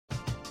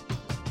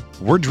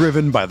We're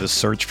driven by the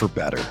search for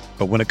better.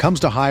 But when it comes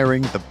to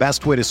hiring, the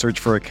best way to search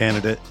for a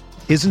candidate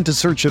isn't to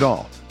search at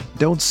all.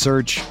 Don't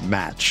search,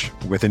 match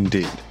with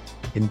Indeed.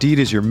 Indeed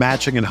is your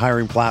matching and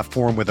hiring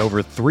platform with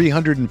over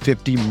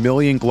 350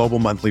 million global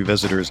monthly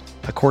visitors,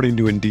 according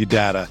to Indeed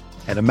data,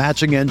 and a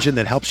matching engine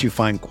that helps you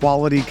find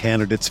quality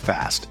candidates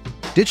fast.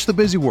 Ditch the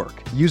busy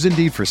work. Use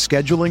Indeed for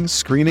scheduling,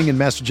 screening, and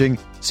messaging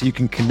so you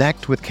can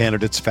connect with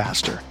candidates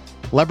faster.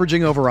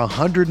 Leveraging over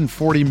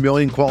 140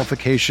 million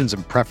qualifications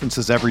and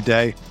preferences every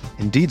day,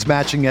 Indeed's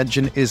matching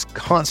engine is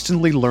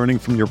constantly learning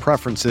from your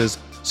preferences,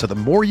 so the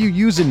more you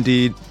use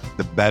Indeed,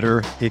 the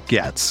better it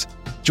gets.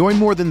 Join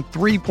more than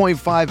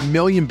 3.5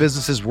 million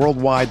businesses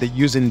worldwide that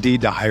use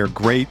Indeed to hire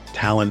great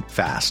talent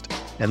fast.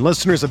 And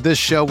listeners of this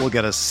show will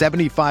get a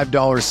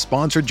 $75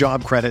 sponsored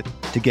job credit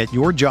to get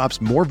your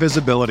jobs more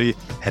visibility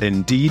at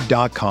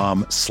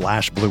Indeed.com/Blue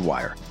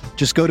Wire.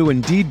 Just go to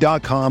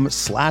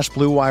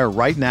Indeed.com/Blue Wire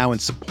right now and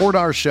support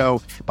our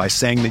show by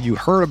saying that you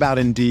heard about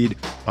Indeed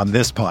on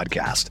this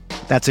podcast.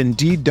 That's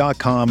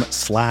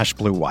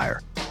Indeed.com/Blue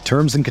Wire.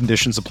 Terms and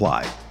conditions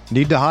apply.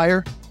 Need to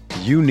hire?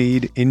 You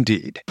need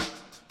Indeed.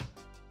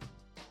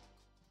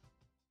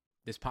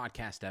 This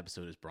podcast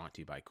episode is brought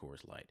to you by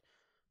Coors Light.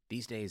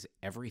 These days,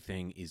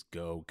 everything is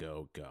go,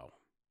 go, go.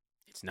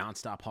 It's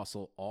nonstop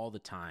hustle all the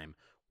time.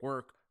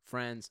 Work,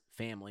 friends,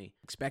 family,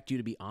 expect you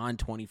to be on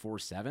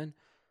 24/7.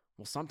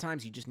 Well,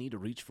 sometimes you just need to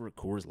reach for a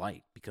Coors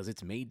Light because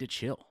it's made to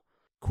chill.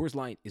 Coors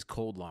Light is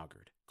cold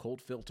lagered,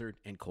 cold filtered,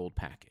 and cold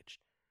packaged.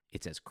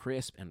 It's as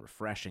crisp and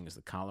refreshing as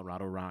the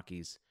Colorado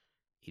Rockies.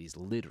 It is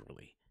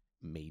literally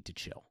made to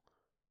chill.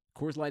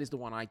 Coors Light is the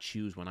one I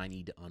choose when I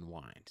need to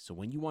unwind. So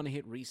when you want to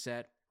hit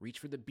reset, reach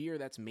for the beer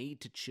that's made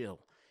to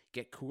chill.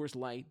 Get Coors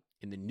Light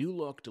in the new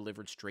look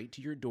delivered straight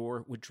to your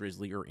door with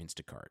Drizzly or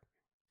Instacart.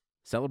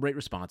 Celebrate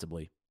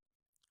responsibly.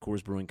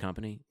 Coors Brewing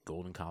Company,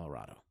 Golden,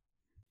 Colorado.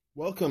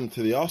 Welcome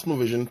to the Arsenal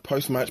Vision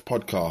post-match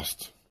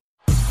podcast.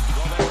 Well,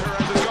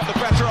 Perez has got the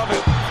better of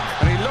it,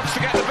 and he looks to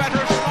get the better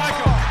of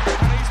Schmeichel,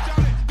 and he's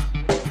done it.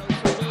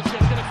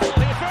 Wilshere's going to fall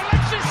here for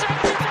Alexis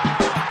Henry,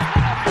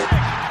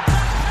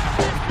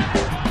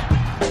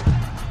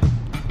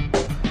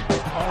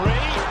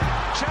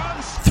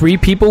 chance. Three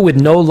people with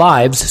no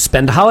lives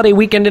spend a holiday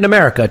weekend in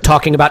America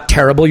talking about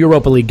terrible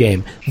Europa League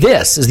game.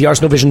 This is the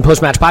Arsenal Vision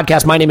post-match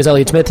podcast. My name is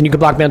Elliot Smith, and you can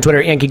block me on Twitter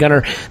at Yankee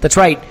Gunner. That's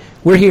right,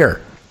 we're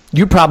here.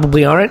 You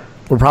probably aren't.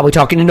 We're probably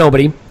talking to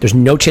nobody. There's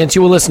no chance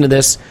you will listen to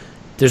this.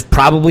 There's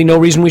probably no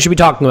reason we should be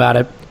talking about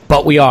it,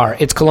 but we are.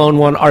 It's Cologne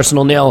 1,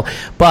 Arsenal 0.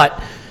 But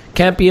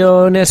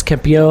Campeones,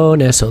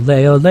 campeones, ole,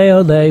 ole,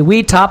 ole.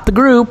 We top the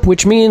group,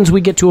 which means we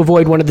get to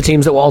avoid one of the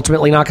teams that will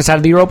ultimately knock us out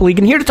of the Europa League.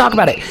 And here to talk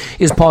about it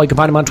is Paul. You can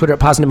find him on Twitter at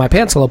Paz in my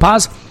pants. Hello,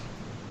 Paz.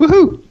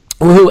 Woohoo.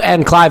 Woohoo.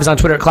 And Clive is on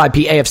Twitter at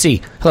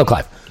ClivePAFC. Hello,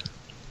 Clive.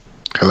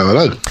 Hello,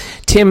 hello.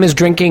 Tim is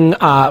drinking,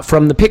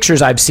 from the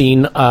pictures I've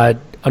seen,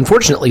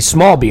 unfortunately,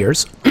 small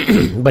beers,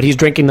 but he's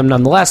drinking them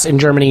nonetheless in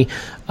Germany,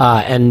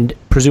 and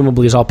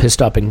presumably is all pissed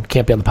up and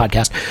can't be on the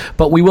podcast.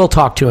 But we will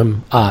talk to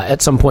him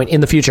at some point in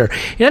the future.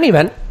 In any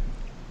event,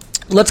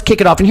 let's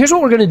kick it off. And here's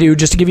what we're going to do,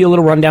 just to give you a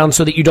little rundown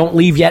so that you don't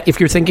leave yet. If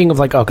you're thinking of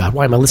like, oh, God,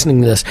 why am I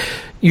listening to this?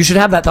 You should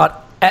have that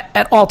thought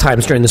at all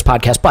times during this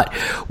podcast. But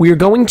we are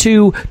going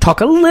to talk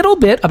a little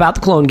bit about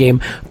the Cologne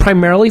game,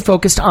 primarily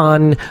focused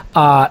on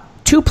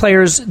two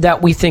players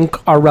that we think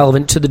are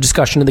relevant to the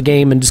discussion of the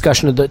game and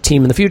discussion of the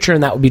team in the future,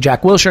 and that would be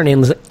Jack Wilshere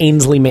and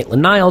Ainsley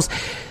Maitland-Niles.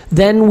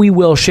 Then we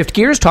will shift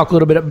gears, talk a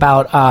little bit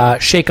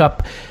about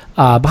shake-up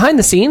behind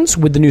the scenes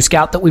with the new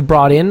scout that we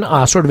brought in,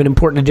 sort of an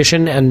important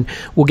addition, and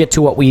we'll get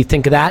to what we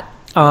think of that.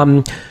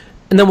 And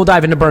then we'll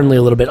dive into Burnley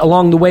a little bit.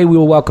 Along the way, we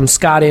will welcome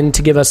Scott in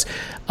to give us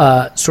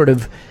sort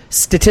of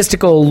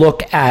statistical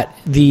look at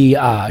the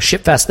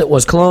shitfest that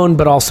was Cologne,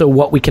 but also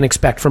what we can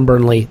expect from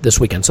Burnley this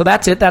weekend. So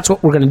that's it. That's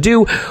what we're going to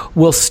do.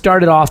 We'll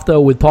start it off,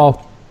 though, with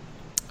Paul.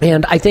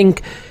 And I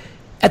think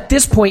at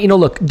this point,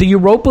 look, the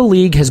Europa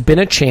League has been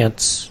a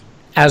chance,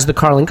 as the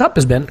Carling Cup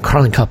has been.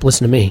 Carling Cup,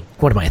 listen to me.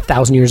 What am I,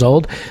 1,000 years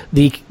old?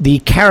 The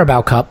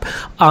Carabao Cup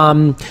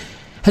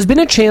has been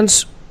a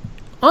chance,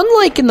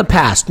 unlike in the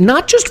past,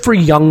 not just for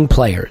young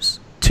players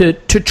to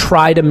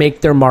try to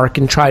make their mark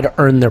and try to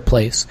earn their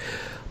place,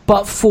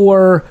 but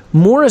for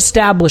more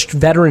established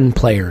veteran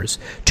players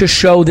to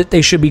show that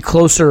they should be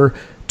closer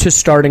to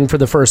starting for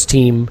the first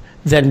team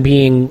than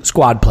being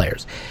squad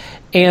players.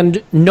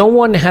 And no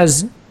one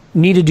has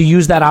needed to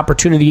use that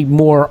opportunity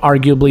more,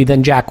 arguably,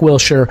 than Jack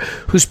Wilshere,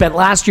 who spent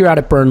last year out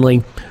at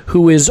Burnley,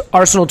 who is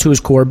Arsenal to his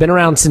core, been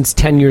around since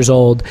 10 years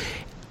old.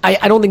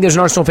 I don't think there's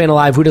an Arsenal fan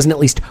alive who doesn't at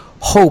least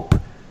hope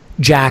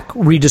Jack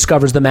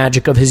rediscovers the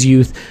magic of his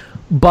youth.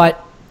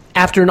 But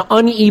after an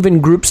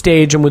uneven group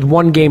stage and with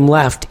one game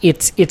left,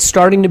 it's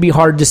starting to be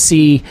hard to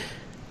see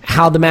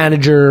how the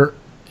manager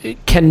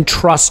can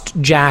trust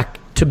Jack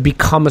to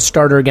become a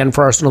starter again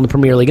for Arsenal in the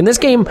Premier League. And this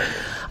game,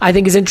 I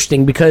think, is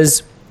interesting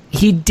because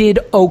he did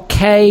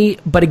okay,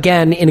 but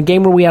again, in a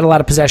game where we had a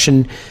lot of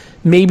possession,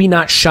 maybe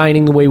not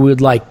shining the way we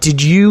would like.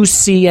 Did you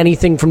see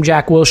anything from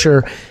Jack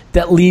Wilshere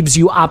that leaves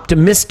you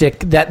optimistic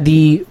that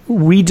the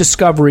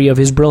rediscovery of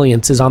his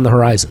brilliance is on the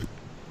horizon?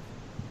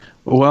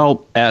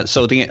 Well,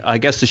 I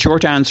guess the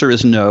short answer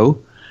is no.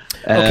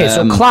 Okay,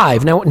 so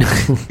Clive, now...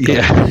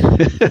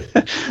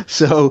 Yeah.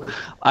 So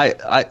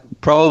I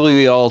probably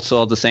we all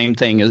saw the same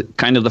thing.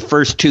 Kind of the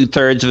first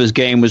 2/3 of his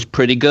game was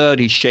pretty good.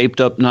 He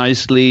shaped up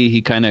nicely.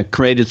 He kind of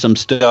created some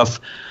stuff.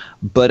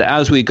 But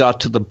as we got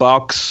to the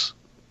box,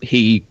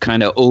 he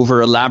kind of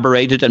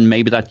over-elaborated, and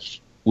maybe that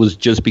was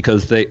just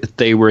because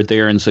they were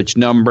there in such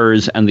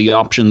numbers and the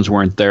options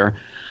weren't there.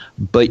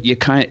 But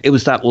it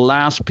was that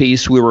last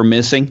piece we were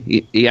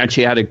missing. He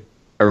actually had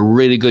a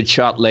really good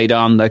shot laid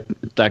on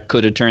that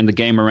could have turned the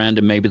game around,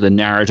 and maybe the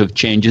narrative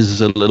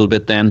changes a little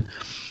bit then.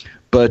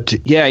 But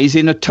yeah, he's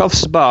in a tough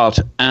spot,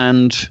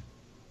 and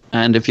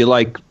if you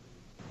like,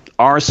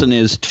 Arsene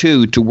is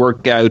too, to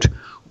work out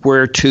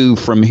where to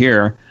from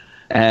here,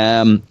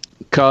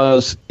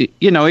 because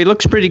he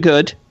looks pretty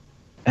good,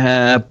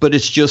 but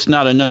it's just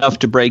not enough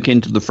to break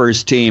into the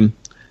first team,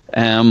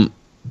 and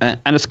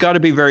it's got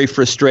to be very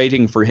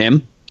frustrating for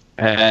him.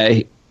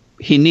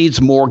 He needs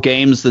more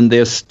games than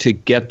this to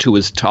get to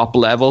his top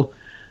level,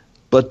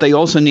 but they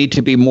also need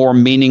to be more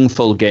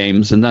meaningful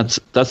games, and that's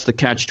the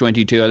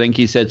catch-22. I think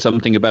he said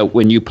something about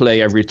when you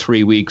play every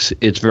 3 weeks,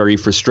 it's very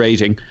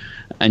frustrating,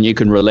 and you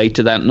can relate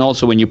to that. And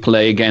also when you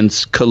play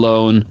against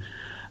Cologne,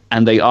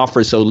 and they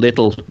offer so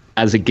little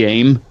as a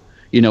game.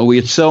 We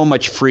had so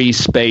much free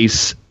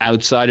space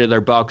outside of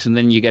their box, and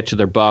then you get to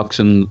their box,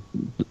 and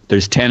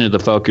there's 10 of the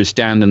fuckers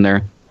standing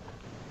there.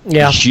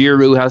 Yeah,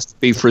 Giroud has to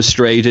be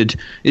frustrated.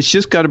 It's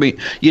just got to be,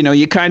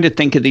 you kind of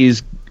think of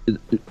these,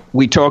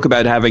 we talk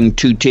about having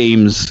two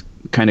teams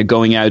kind of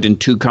going out in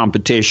two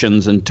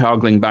competitions and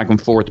toggling back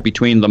and forth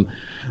between them.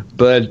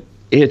 But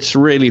it's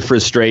really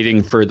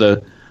frustrating for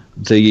the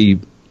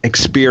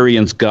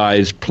experienced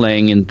guys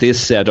playing in this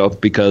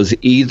setup, because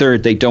either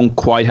they don't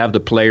quite have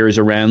the players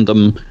around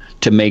them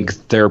to make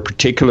their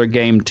particular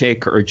game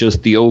tick, or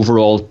just the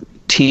overall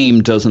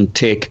team doesn't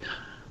tick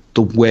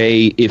the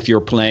way if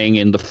you're playing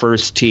in the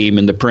first team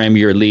in the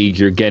Premier League,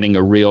 you're getting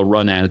a real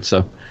run out.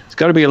 So it's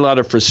got to be a lot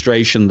of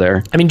frustration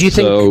there. I mean, do you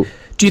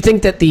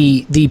think that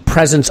the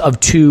presence of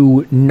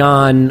two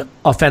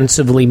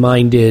non-offensively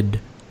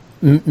minded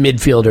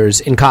midfielders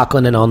in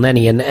Coquelin and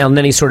Elneny, and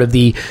Elneny sort of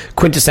the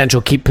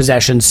quintessential keep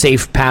possession,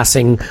 safe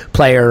passing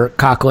player,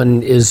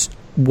 Coquelin is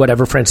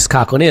whatever Francis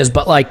Coquelin is,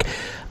 but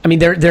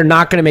they're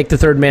not going to make the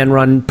third man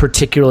run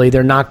particularly.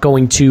 They're not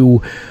going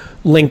to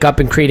link up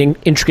and creating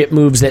intricate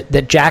moves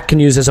that Jack can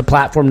use as a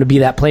platform to be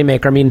that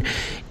playmaker. I mean,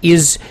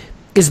 is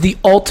the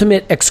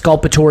ultimate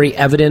exculpatory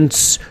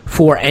evidence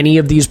for any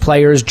of these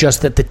players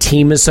just that the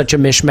team is such a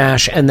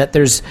mishmash and that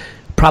there's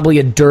probably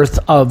a dearth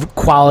of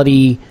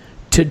quality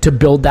to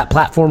build that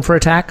platform for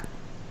attack?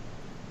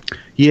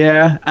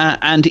 Yeah,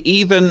 and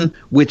even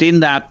within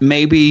that,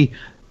 maybe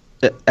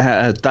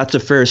that's a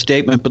fair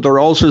statement, but there are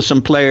also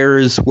some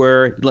players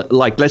where,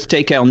 like, let's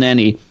take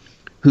Elneny,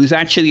 who's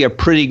actually a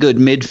pretty good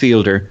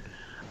midfielder,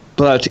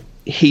 but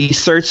he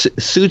suits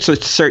a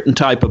certain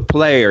type of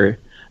player,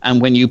 and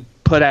when you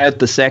put out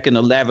the second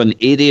 11,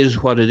 it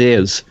is what it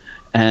is.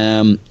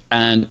 And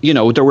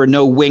there were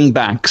no wing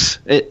backs.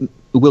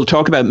 We'll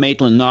talk about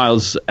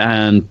Maitland-Niles,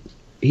 and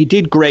he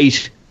did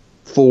great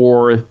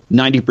for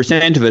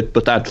 90% of it,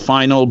 but that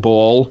final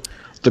ball,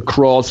 the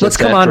cross, let's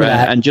come on to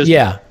that. And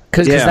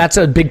because that's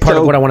a big part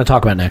of what I want to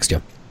talk about next.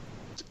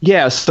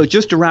 Yeah. So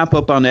just to wrap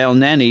up on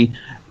Elneny,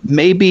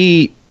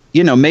 maybe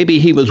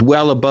he was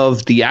well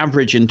above the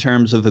average in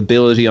terms of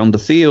ability on the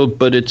field,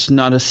 but it's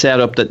not a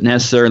setup that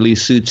necessarily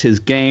suits his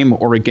game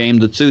or a game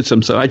that suits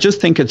him. So I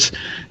just think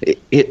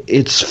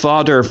it's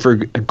fodder for a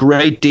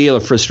great deal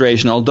of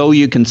frustration. Although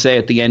you can say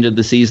at the end of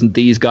the season,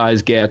 these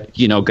guys get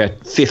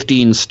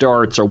 15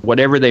 starts or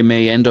whatever they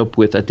may end up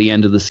with at the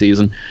end of the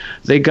season,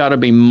 they got to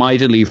be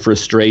mightily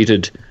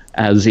frustrated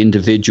as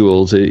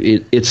individuals.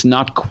 It's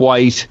not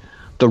quite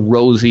the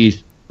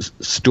rosy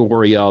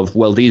story of,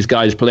 well, these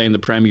guys play in the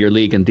Premier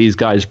League and these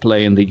guys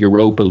play in the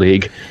Europa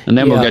League, and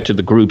then we'll get to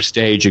the group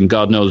stage and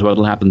God knows what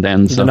will happen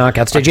then. So. The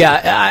knockout stage.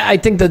 I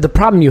think that the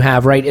problem you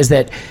have, right, is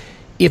that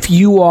if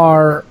you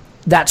are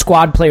that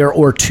squad player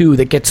or two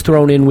that gets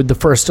thrown in with the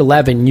first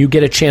 11, you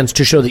get a chance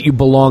to show that you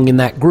belong in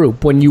that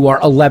group. When you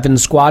are 11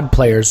 squad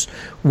players,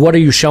 what are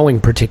you showing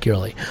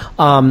particularly?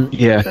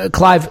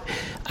 Clive,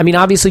 I mean,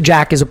 obviously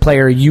Jack is a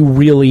player you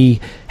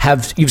really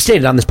have, you've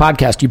stated on this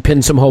podcast, you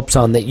pinned some hopes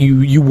on, that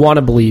you want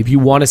to believe, you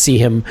want to see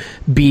him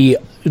be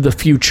the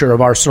future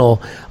of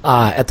Arsenal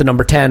at the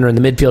number 10 or in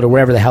the midfield or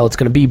wherever the hell it's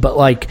going to be.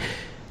 But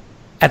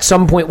at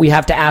some point we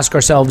have to ask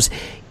ourselves,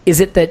 is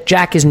it that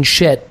Jack isn't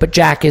shit, but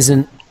Jack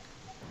isn't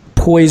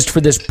poised for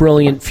this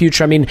brilliant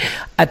future? I mean,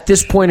 at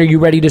this point, are you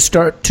ready to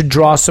start to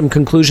draw some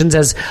conclusions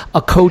as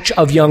a coach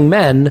of young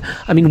men?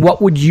 I mean,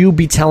 what would you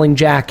be telling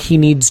Jack he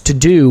needs to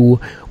do,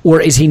 or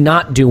is he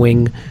not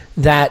doing,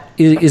 that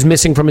is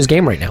missing from his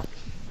game right now?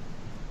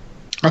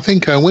 I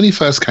think when he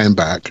first came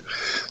back,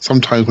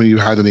 sometimes when you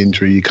had an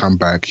injury, you come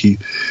back, you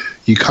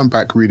come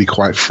back really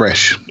quite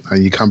fresh,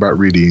 and you come back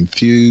really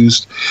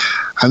enthused.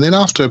 And then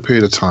after a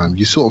period of time,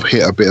 you sort of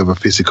hit a bit of a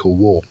physical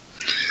wall.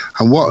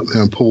 And what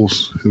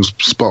Paul's, who's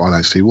spot on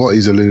actually, what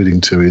he's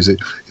alluding to is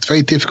it's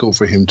very difficult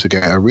for him to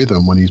get a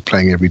rhythm when he's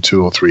playing every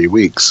 2 or 3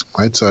 weeks,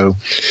 right? So,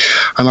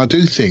 and I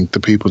do think the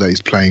people that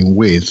he's playing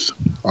with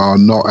are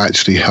not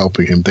actually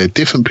helping him. They're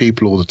different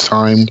people all the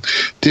time,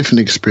 different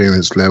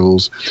experience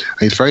levels,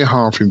 and it's very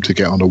hard for him to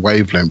get on a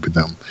wavelength with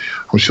them.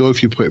 I'm sure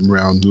if you put him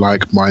around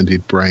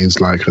like-minded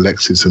brains like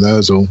Alexis and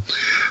Ozil,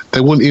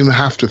 they wouldn't even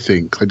have to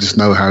think. They just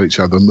know how each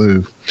other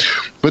move.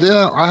 But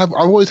I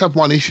always have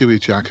one issue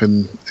with Jack,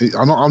 and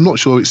I'm not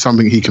sure it's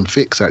something he can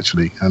fix,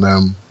 actually.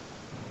 And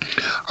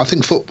I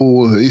think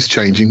football is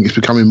changing. It's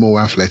becoming more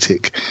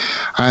athletic.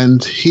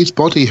 And his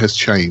body has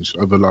changed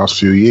over the last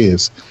few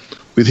years.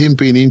 With him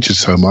being injured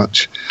so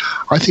much,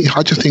 I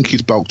just think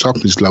he's bulked up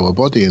his lower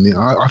body. And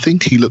I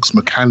think he looks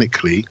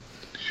mechanically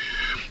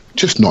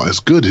just not as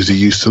good as he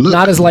used to look.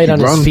 Not as light on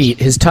his feet.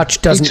 His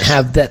touch doesn't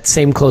have that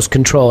same close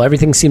control.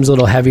 Everything seems a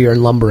little heavier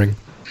and lumbering.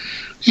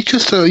 He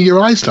just your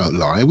eyes don't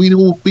lie. We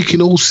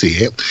can all see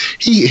it.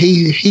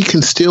 He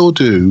can still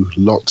do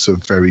lots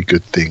of very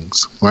good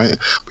things, right?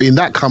 But in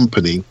that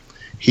company,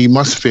 he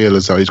must feel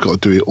as though he's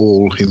got to do it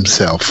all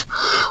himself.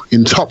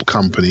 In top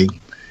company,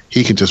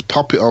 he can just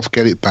pop it off,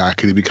 get it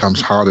back, and it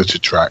becomes harder to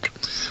track.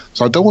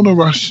 So I don't want to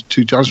rush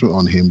to judgment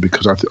on him,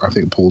 because I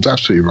think Paul's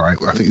absolutely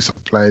right. I think it's the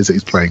players that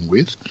he's playing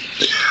with,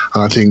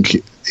 and I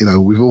think,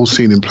 we've all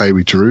seen him play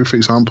with Giroud, for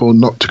example.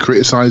 Not to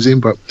criticise him,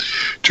 but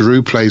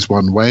Giroud plays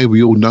one way.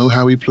 We all know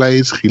how he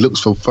plays. He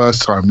looks for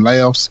first-time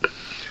layoffs,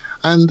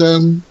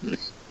 and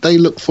they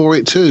look for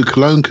it too.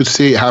 Cologne could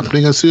see it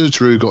happening. As soon as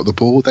Giroud got the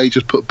ball, they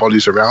just put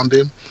bodies around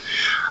him.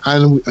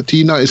 And do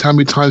you notice how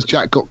many times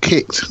Jack got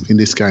kicked in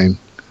this game?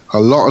 A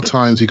lot of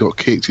times he got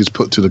kicked, he's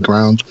put to the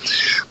ground,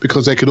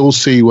 because they could all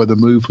see where the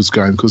move was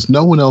going, because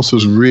no one else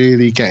was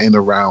really getting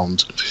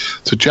around.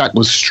 So Jack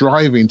was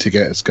striving to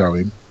get us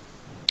going,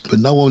 but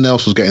no one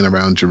else was getting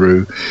around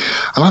Giroud.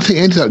 And I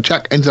think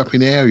Jack ended up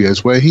in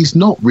areas where he's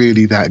not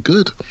really that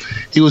good.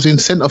 He was in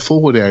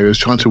centre-forward areas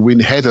trying to win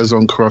headers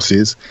on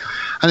crosses,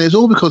 and it's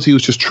all because he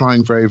was just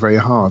trying very, very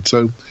hard.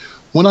 So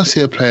when I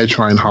see a player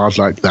trying hard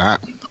like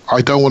that,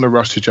 I don't want to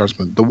rush to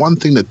judgment. The one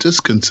thing that does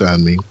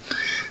concern me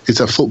is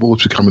that football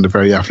is becoming a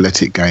very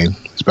athletic game.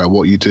 It's about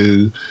what you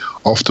do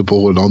off the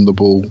ball and on the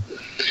ball.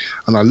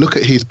 And I look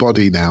at his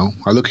body now.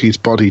 I look at his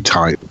body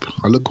type.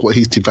 I look at what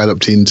he's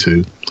developed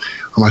into.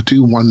 And I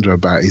do wonder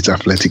about his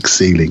athletic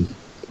ceiling.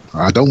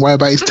 I don't worry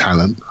about his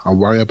talent. I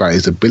worry about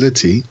his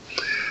ability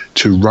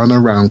to run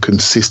around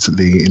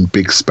consistently in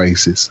big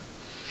spaces.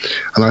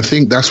 And I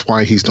think that's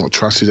why he's not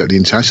trusted at the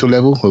international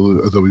level,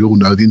 although we all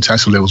know the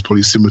international level is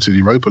probably similar to the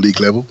Europa League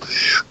level.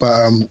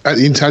 But at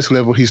the international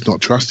level, he's not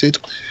trusted.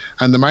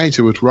 And the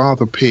manager would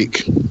rather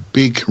pick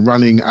big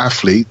running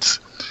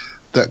athletes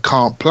that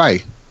can't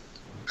play.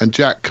 And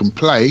Jack can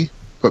play,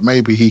 but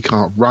maybe he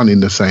can't run in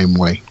the same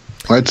way.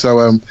 Right?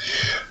 So,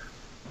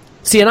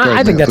 see, and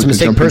I think that's a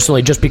mistake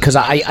personally, just because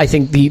I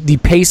think the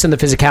pace and the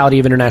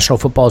physicality of international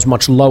football is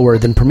much lower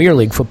than Premier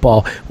League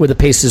football, where the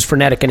pace is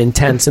frenetic and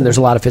intense and there's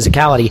a lot of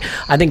physicality.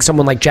 I think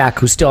someone like Jack,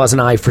 who still has an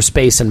eye for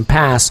space and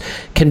pass,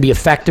 can be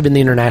effective in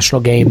the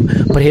international game,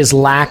 but his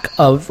lack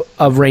of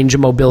range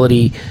of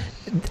mobility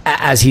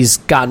as he's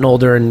gotten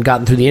older and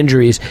gotten through the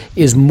injuries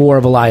is more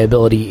of a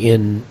liability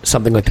in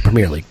something like the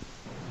Premier League.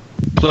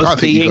 Plus,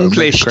 the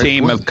English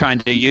team have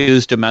kind of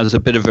used him as a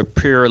bit of a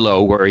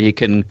Pirlo, where he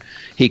can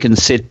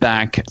sit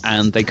back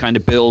and they kind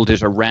of build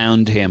it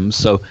around him.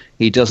 So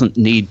he doesn't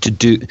need to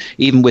do,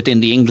 even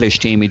within the English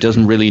team, he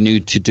doesn't really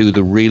need to do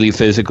the really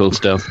physical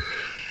stuff.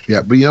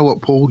 Yeah, but you know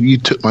what, Paul? You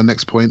took my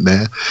next point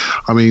there.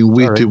 I mean, no,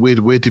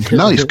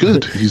 it's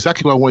good. It's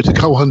exactly what I wanted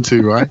to go on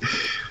to, right?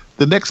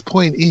 The next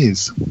point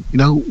is,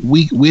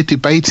 we're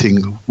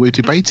debating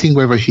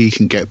whether he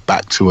can get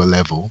back to a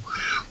level,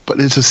 but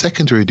there's a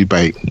secondary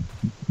debate.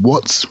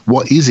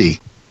 What is he?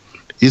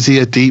 Is he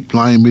a deep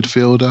lying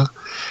midfielder?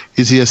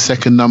 Is he a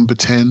second number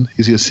 10?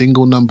 Is he a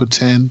single number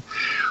 10?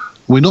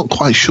 We're not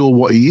quite sure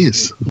what he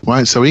is,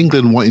 right? So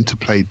England wanting to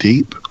play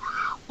deep,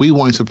 we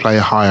wanting to play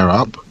higher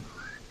up.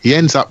 He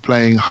ends up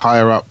playing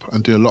higher up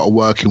and doing a lot of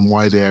work in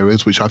wide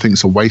areas, which I think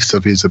is a waste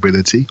of his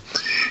ability.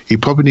 He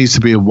probably needs to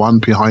be a one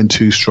behind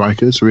two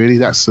strikers, really.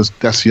 That's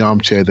the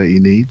armchair that he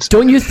needs.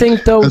 Don't you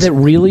think, though, that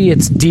really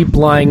it's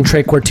deep-lying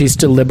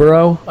trequartista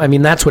libero? I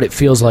mean, that's what it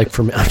feels like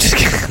for me. I'm just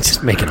kidding. I'm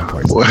just making up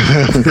words. Well,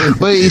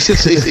 it's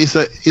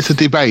a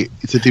debate.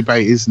 It's a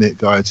debate, isn't it,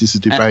 guys? It's a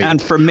debate.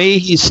 And for me,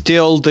 he's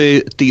still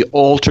the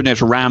alternate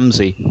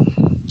Ramsey.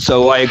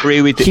 So I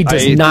agree with you. He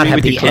does not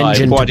have the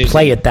engine to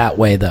play it that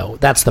way, though.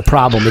 That's the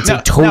problem. It's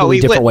a totally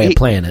different way of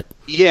playing it.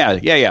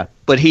 Yeah.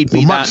 But he'd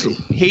be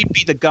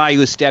the guy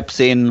who steps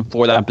in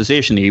for that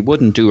position. He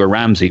wouldn't do a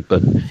Ramsey,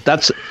 but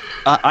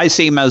I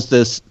see him as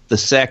the the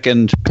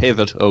second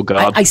pivot. Oh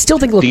God! I still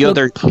think the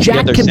other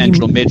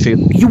central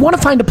midfield. You want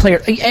to find a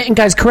player, and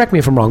guys, correct me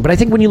if I'm wrong, but I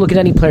think when you look at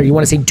any player, you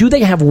want to say, do they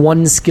have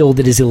one skill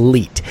that is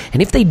elite?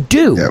 And if they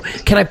do,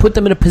 can I put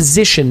them in a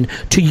position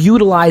to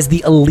utilize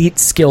the elite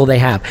skill they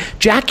have?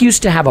 Jack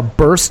used to have a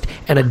burst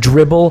and a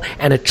dribble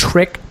and a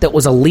trick that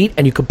was elite,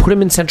 and you could put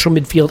him in central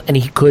midfield, and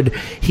he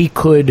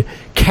could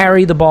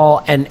carry the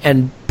ball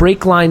and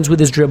break lines with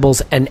his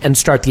dribbles and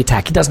start the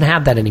attack. He doesn't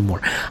have that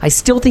anymore. I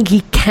still think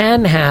he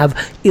can have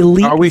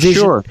elite Are we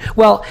vision. sure?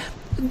 Well,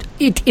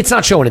 it's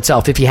not showing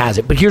itself if he has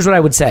it, but here's what I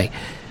would say.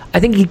 I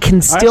think he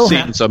can still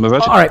I've seen some of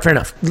it. All right, fair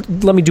enough.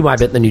 Let me do my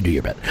bit, and then you do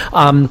your bit.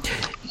 I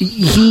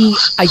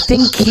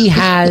think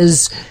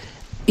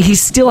he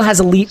still has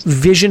elite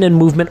vision and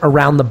movement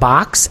around the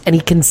box, and he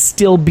can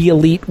still be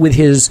elite with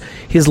his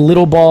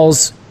little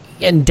balls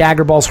and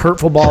dagger balls,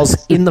 hurtful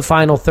balls in the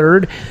final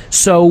third.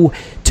 So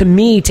to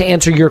me, to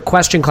answer your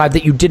question, Clive,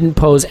 that you didn't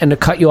pose and to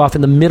cut you off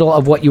in the middle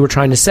of what you were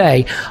trying to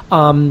say.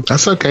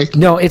 That's okay.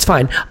 No, it's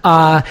fine.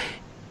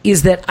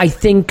 Is that I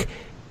think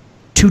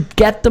to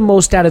get the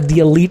most out of the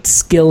elite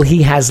skill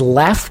he has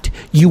left,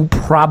 you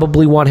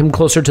probably want him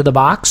closer to the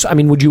box. I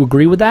mean, would you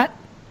agree with that?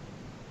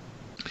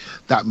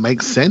 That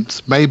makes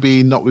sense.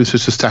 Maybe not with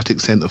just a static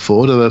centre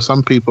forward. Although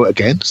some people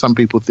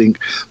think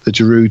the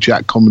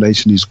Giroud-Jack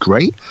combination is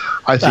great.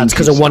 I think that's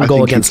because of one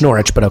goal against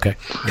Norwich, but okay.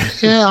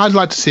 Yeah, I'd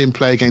like to see him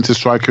play against a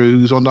striker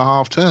who's on the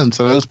half turn.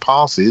 So those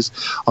passes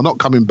are not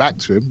coming back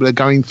to him, but they're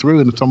going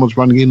through, and someone's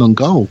running in on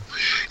goal.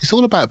 It's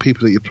all about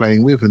people that you're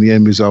playing with and the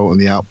end result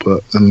and the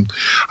output. And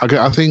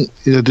I think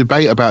the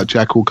debate about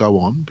Jack will go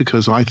on,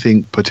 because I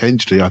think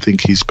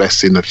he's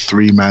best in a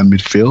 3-man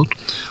midfield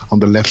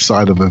on the left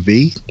side of a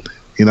V.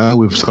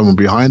 With someone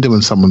behind him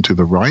and someone to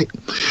the right.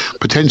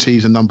 Potentially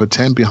he's a number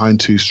 10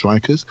 behind 2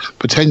 strikers.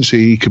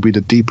 Potentially he could be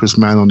the deepest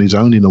man on his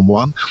own in a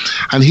 1.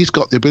 And he's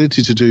got the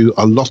ability to do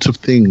a lot of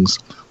things,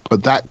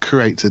 but that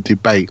creates a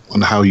debate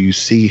on how you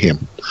see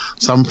him.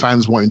 Some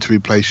fans want him to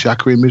replace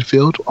Xhaka in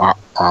midfield.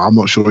 I'm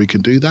not sure he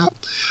can do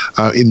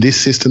that. In this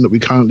system that we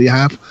currently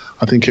have,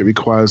 I think it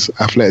requires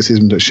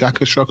athleticism that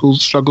Xhaka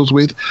struggles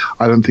with.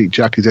 I don't think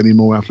Jack is any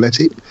more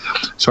athletic.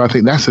 So I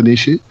think that's an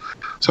issue.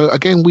 So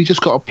again, we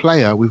just got a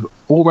player with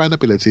all-round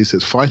abilities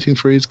that's fighting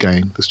for his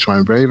game, that's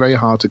trying very, very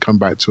hard to come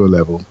back to a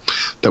level,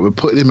 that we're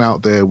putting him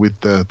out there with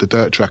the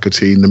Dirt Tracker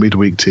team, the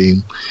midweek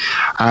team,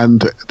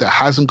 and that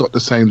hasn't got the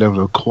same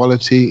level of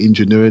quality,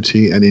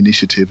 ingenuity, and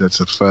initiative that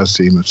the first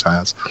team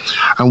has.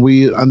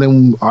 And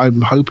then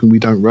I'm hoping we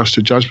don't rush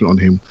to judgment on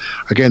him.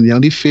 Again, the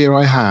only fear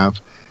I have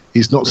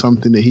is not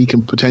something that he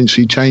can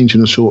potentially change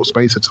in a short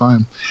space of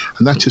time.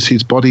 And that's just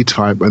his body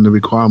type and the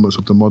requirements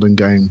of the modern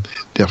game,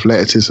 the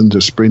athleticism,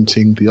 the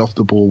sprinting, the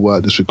off-the-ball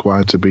work that's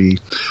required to be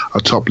a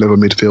top-level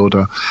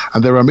midfielder.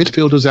 And there are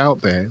midfielders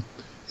out there,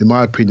 in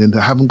my opinion,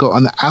 that haven't got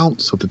an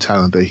ounce of the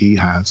talent that he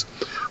has,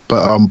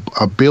 but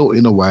are built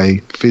in a way,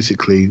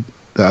 physically,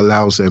 that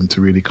allows them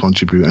to really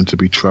contribute and to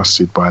be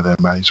trusted by their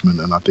management.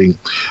 And I think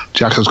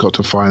Jack has got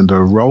to find a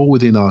role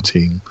within our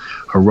team,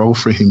 a role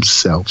for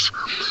himself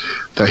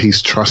that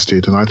he's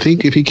trusted. And I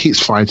think if he keeps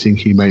fighting,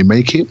 he may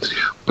make it.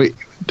 But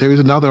there is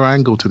another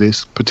angle to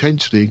this.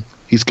 Potentially,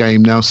 his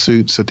game now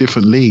suits a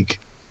different league.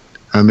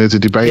 And there's a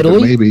debate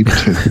that maybe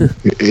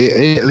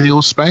Italy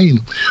or Spain,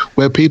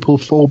 where people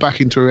fall back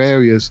into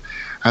areas,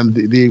 and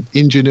the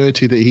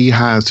ingenuity that he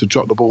has to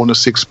drop the ball on a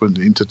sixpence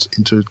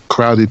into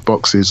crowded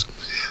boxes,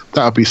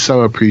 that would be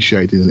so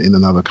appreciated in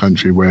another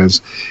country.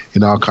 Whereas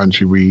in our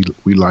country, we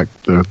like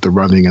the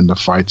running and the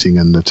fighting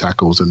and the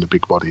tackles and the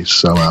big bodies.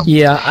 So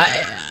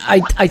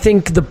I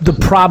think the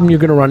problem you're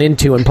going to run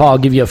into, and Paul, I'll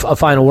give you a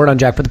final word on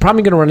Jack, but the problem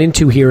you're going to run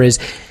into here is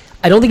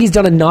I don't think he's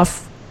done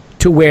enough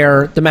to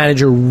where the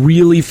manager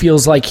really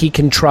feels like he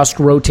can trust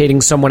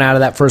rotating someone out of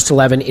that first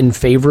 11 in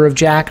favor of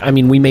Jack. I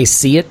mean, we may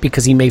see it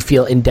because he may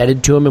feel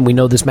indebted to him, and we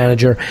know this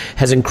manager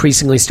has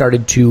increasingly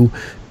started to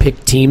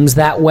pick teams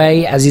that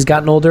way as he's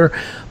gotten older.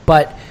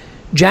 But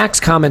Jack's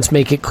comments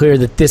make it clear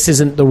that this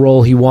isn't the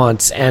role he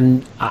wants,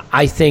 and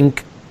I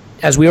think,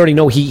 as we already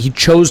know, he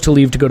chose to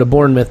leave to go to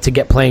Bournemouth to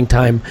get playing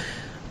time.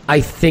 I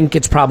think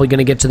it's probably going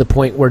to get to the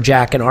point where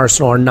Jack and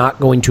Arsenal are not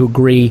going to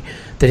agree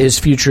that his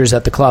future is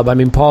at the club. I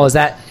mean, Paul, is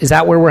that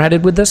where we're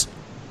headed with this?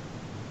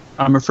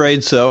 I'm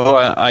afraid so.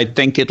 I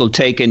think it'll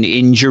take an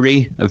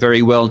injury, a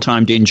very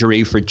well-timed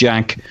injury, for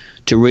Jack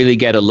to really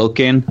get a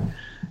look in.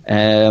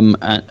 And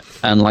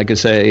like I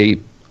say,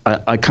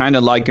 I kind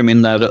of like him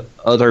in that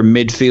other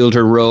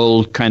midfielder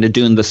role, kind of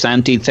doing the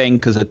Santi thing,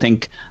 because I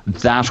think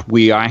that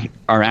we are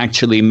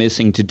actually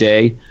missing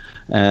today.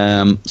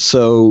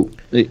 So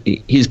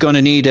he's going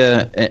to need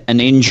an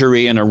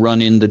injury and a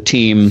run in the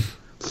team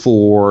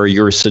for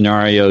your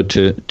scenario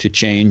to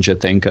change. I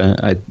think.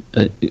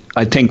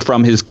 I think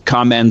from his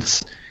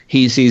comments,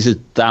 he sees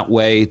it that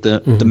way.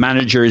 The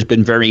manager has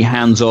been very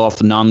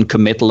hands-off,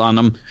 non-committal on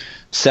him,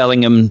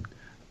 selling him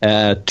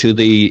to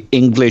the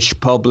English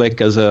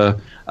public as a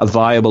a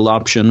viable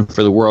option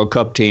for the World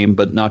Cup team,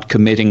 but not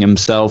committing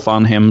himself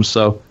on him.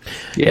 So,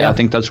 yeah. I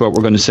think that's what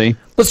we're going to see.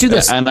 Let's do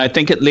this. And I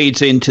think it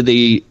leads into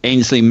the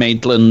Ainsley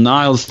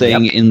Maitland-Niles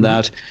thing in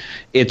that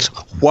it's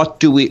what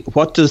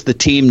does the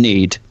team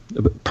need?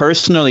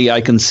 Personally,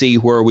 I can see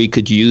where we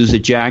could use a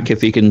Jack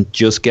if he can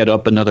just get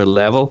up another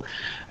level.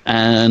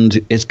 And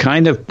it's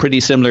kind of pretty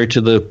similar to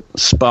the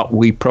spot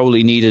we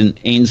probably need in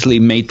Ainsley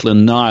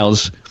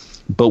Maitland-Niles,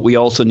 but we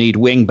also need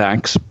wing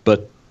backs.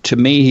 But to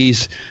me,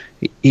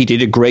 he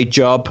did a great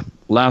job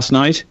last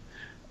night,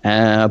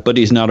 but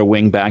he's not a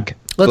wing back.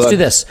 Let's do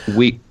this.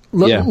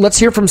 Let's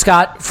hear from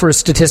Scott for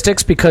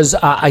statistics, because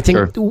I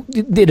think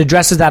it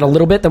addresses that a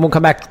little bit. Then we'll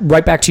come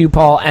right back to you,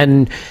 Paul,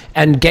 and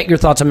get your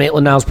thoughts on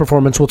Maitland-Niles'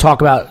 performance. We'll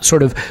talk about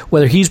sort of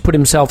whether he's put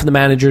himself in the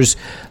manager's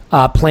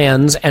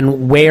plans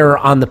and where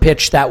on the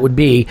pitch that would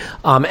be,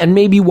 and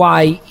maybe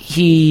why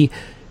he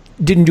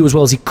didn't do as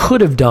well as he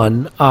could have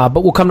done,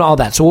 but we'll come to all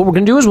that. So what we're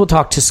going to do is we'll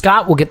talk to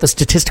Scott, we'll get the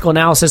statistical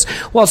analysis,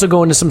 we'll also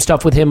go into some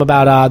stuff with him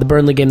about the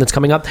Burnley game that's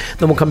coming up,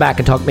 then we'll come back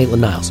and talk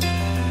Maitland-Niles.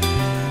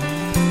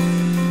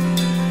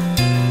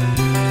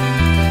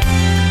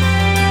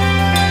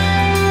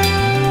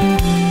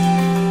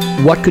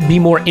 What could be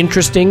more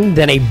interesting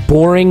than a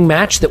boring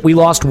match that we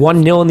lost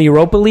 1-0 in the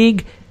Europa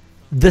League?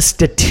 The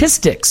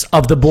statistics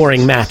of the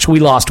boring match we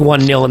lost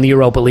 1-0 in the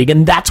Europa League,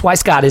 and that's why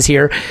Scott is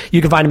here.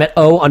 You can find him at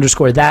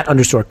O_that_crab.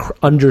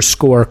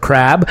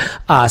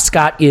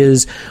 Scott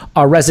is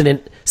our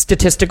resident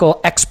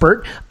statistical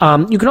expert.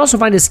 You can also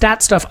find his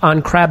stat stuff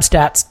on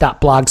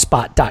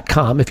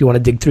crabstats.blogspot.com if you want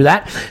to dig through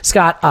that.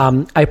 Scott,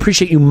 I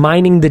appreciate you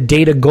mining the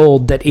data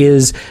gold that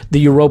is the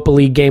Europa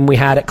League game we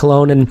had at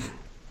Cologne, and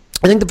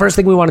I think the first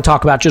thing we want to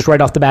talk about just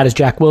right off the bat is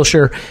Jack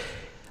Wilshere.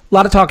 A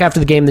lot of talk after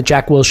the game that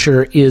Jack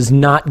Wilshere is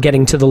not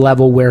getting to the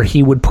level where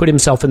he would put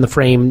himself in the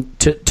frame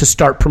to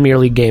start Premier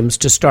League games,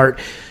 to start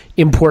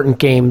important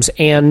games.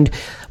 And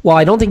while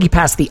I don't think he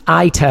passed the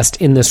eye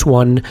test in this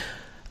one,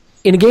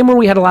 in a game where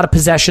we had a lot of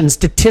possession,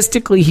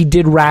 statistically he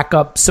did rack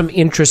up some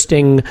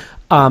interesting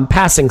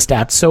passing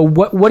stats. So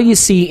what do you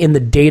see in the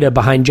data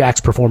behind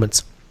Jack's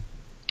performance?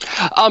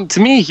 To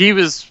me, he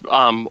was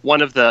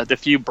one of the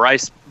few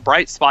bright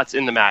spots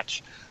in the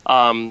match.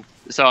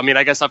 So, I mean,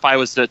 I guess if I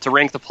was to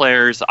rank the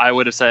players, I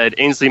would have said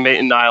Ainsley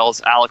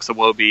Maitland-Niles, Alex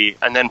Iwobi,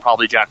 and then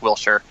probably Jack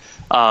Wilshere.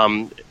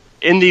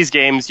 In these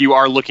games, you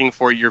are looking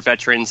for your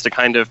veterans to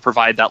kind of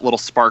provide that little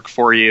spark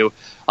for you,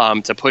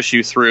 to push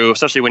you through,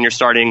 especially when you're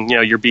starting,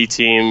 your B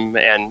team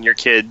and your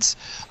kids.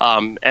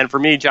 And for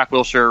me, Jack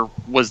Wilshere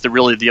was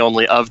really the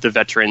only of the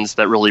veterans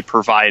that really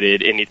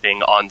provided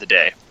anything on the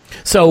day.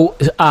 So,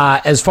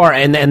 as far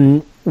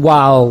and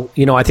while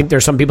I think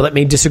there's some people that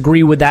may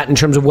disagree with that in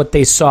terms of what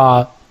they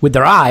saw with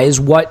their eyes,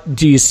 what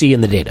do you see in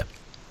the data?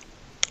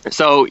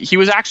 So he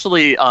was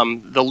actually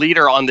the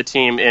leader on the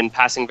team in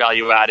passing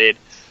value added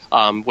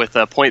with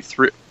a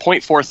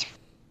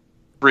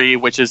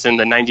 0.43, which is in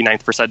the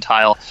 99th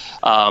percentile.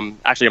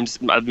 Actually,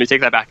 let me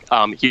take that back.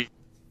 He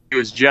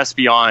was just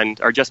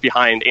behind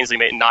Ainsley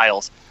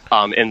Maitland-Niles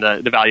in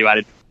the value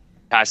added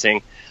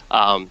passing.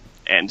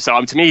 And so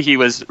to me, he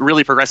was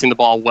really progressing the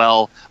ball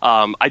well.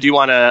 I do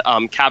want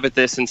to caveat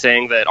this in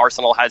saying that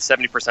Arsenal had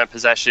 70%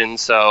 possession,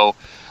 so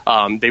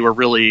they were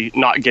really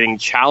not getting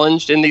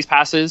challenged in these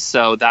passes.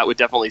 So that would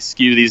definitely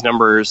skew these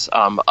numbers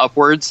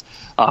upwards.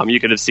 You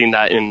could have seen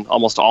that in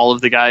almost all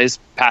of the guys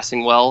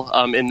passing well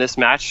in this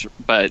match,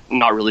 but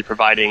not really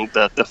providing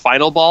the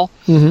final ball.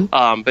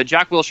 Mm-hmm. But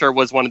Jack Wilshere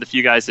was one of the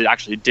few guys that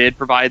actually did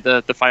provide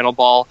the final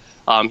ball.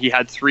 He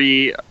had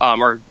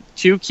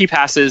two key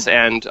passes,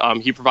 and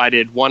he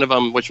provided one of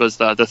them, which was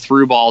the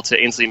through ball to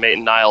Ainsley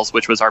Maitland-Niles,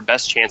 which was our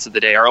best chance of the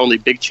day, our only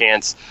big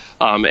chance.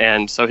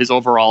 And so his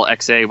overall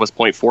XA was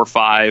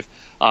 0.45,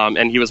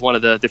 and he was one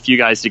of the few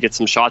guys to get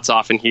some shots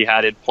off, and he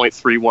had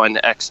 0.31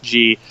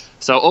 XG.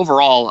 So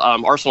overall,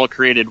 Arsenal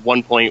created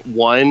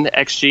 1.1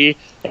 XG,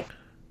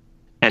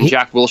 and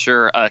Jack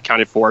Wilshere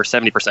accounted for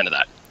 70% of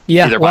that.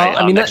 Yeah, either by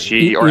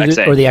XG or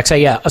XA. Or the XA,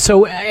 yeah.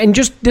 So, and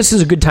just this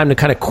is a good time to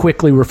kind of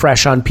quickly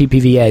refresh on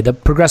PPVA, the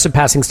progressive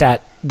passing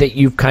stat that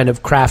you've kind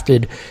of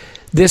crafted.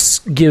 This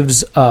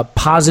gives a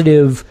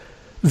positive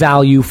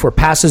value for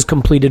passes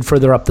completed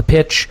further up the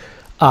pitch,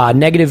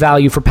 negative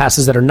value for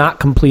passes that are not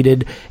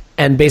completed,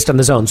 and based on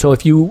the zone. So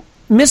if you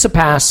miss a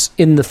pass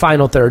in the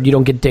final third, you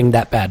don't get dinged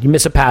that bad. You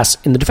miss a pass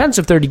in the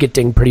defensive third, you get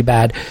dinged pretty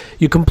bad.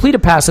 You complete a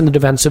pass in the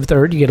defensive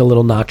third, you get a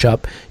little notch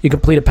up. You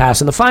complete a pass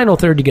in the final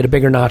third, you get a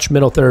bigger notch.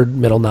 Middle third,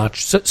 middle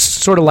notch. So,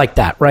 sort of like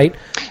that, right?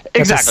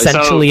 Exactly. That's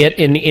essentially it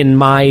in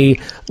my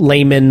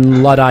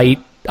layman, Luddite,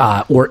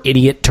 or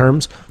idiot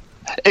terms.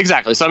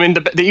 Exactly. So, I mean,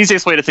 the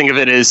easiest way to think of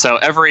it is, so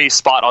every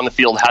spot on the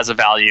field has a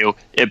value.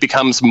 It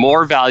becomes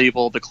more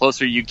valuable the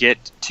closer you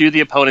get to the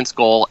opponent's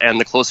goal and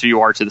the closer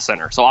you are to the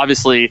center. So,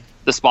 obviously,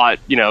 the spot,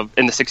 in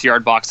the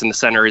 6-yard box in the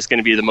center is going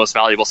to be the most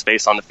valuable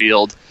space on the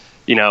field.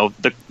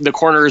 The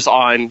corners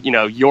on,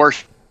 your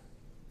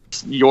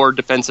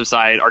defensive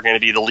side are going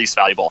to be the least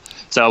valuable.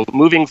 So,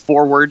 moving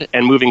forward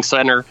and moving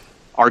center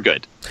are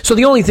good. So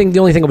the only thing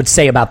I would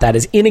say about that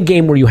is, in a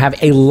game where you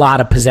have a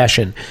lot of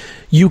possession,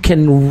 you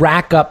can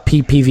rack up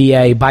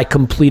PPVA by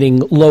completing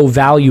low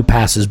value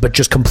passes, but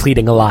just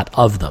completing a lot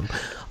of them.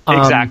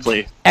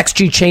 Exactly.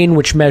 XG Chain,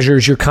 which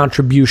measures your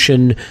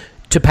contribution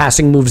to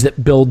passing moves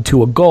that build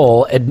to a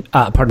goal,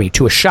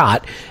 to a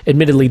shot.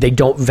 Admittedly, they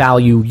don't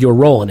value your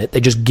role in it.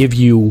 They just give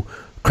you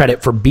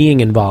credit for being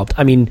involved.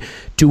 I mean,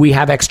 do we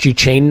have XG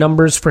Chain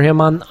numbers for him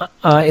on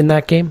in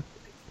that game?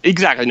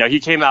 Exactly. No,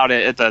 he came out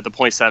at the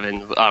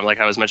 0.7, like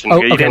I was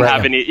mentioning. He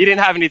didn't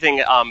have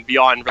anything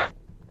beyond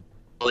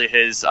really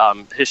his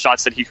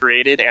shots that he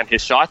created and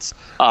his shots.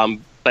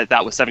 But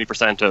that was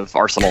 70% of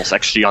Arsenal's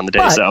XG on the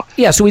day.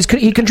 So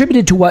he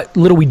contributed to what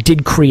little we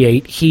did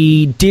create.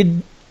 He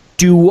did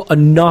do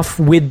enough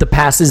with the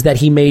passes that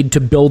he made to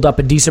build up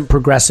a decent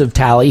progressive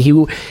tally.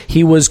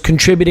 He was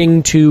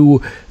contributing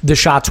to the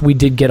shots we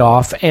did get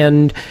off.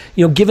 And,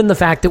 given the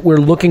fact that we're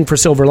looking for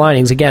silver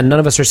linings, again,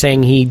 none of us are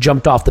saying he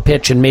jumped off the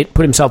pitch and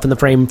put himself in the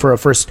frame for a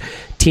first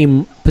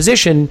team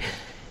position.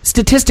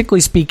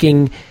 Statistically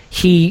speaking,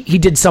 he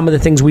did some of the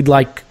things we'd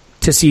like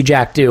to see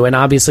Jack do, and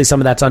obviously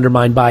some of that's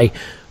undermined by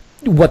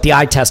what the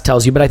eye test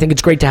tells you, but I think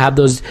it's great to have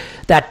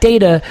that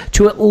data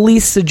to at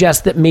least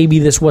suggest that maybe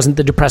this wasn't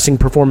the depressing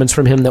performance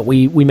from him that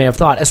we may have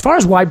thought. As far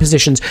as wide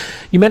positions,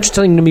 you mentioned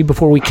something to me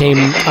before we came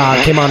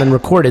on and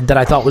recorded that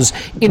I thought was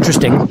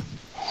interesting.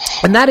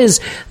 And that is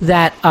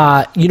that,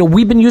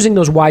 we've been using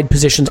those wide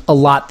positions a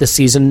lot this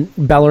season.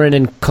 Bellerin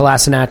and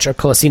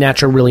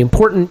Kolasinac are really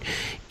important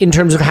in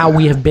terms of how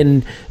we have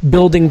been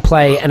building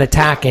play and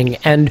attacking.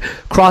 And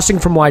crossing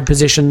from wide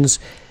positions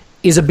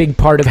is a big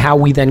part of how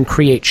we then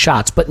create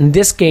shots. But in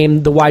this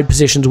game, the wide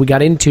positions we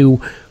got into,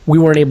 we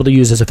weren't able to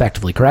use as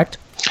effectively, correct?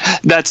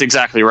 That's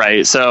exactly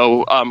right.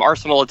 So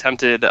Arsenal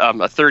attempted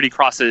 30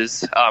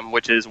 crosses,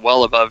 which is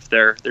well above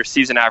their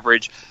season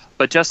average.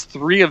 But just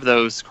 3 of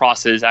those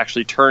crosses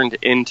actually turned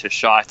into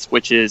shots,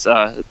 which is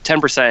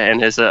 10%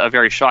 and is a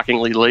very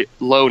shockingly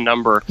low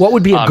number. What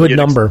would be a good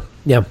number?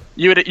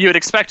 You would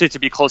expect it to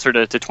be closer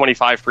to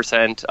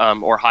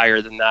 25% or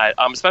higher than that,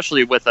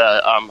 especially with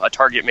a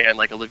target man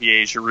like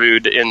Olivier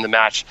Giroud in the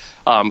match,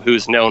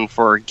 who's known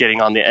for getting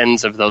on the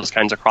ends of those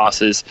kinds of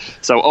crosses.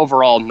 So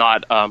overall,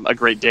 not a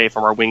great day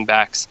from our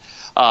wingbacks.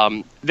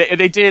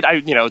 They did,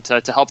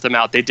 to help them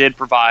out, they did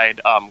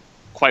provide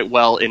quite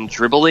well in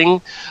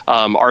dribbling.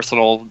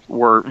 Arsenal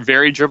were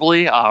very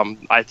dribbly.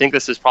 I think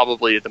this is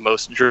probably the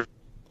most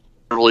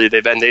dribbly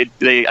they've been.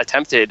 They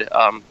attempted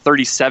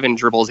 37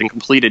 dribbles and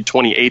completed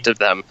 28 of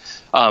them.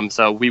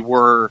 So we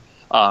were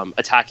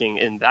attacking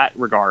in that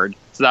regard.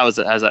 So that was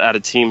at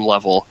a team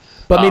level.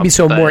 But maybe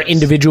more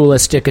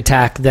individualistic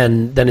attack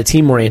than a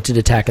team-oriented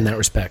attack in that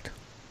respect.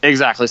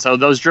 Exactly. So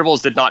those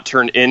dribbles did not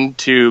turn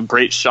into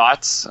great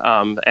shots,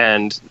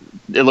 and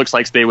it looks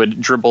like they would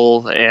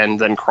dribble and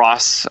then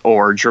cross,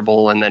 or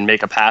dribble and then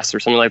make a pass or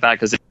something like that,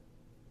 because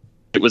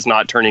it was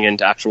not turning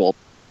into actual,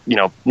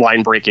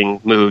 line-breaking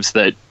moves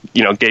that,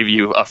 gave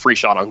you a free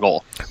shot on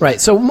goal.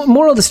 Right. So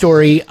moral of the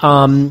story,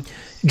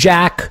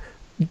 Jack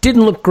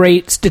didn't look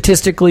great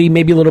statistically,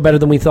 maybe a little better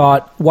than we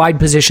thought. Wide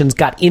positions,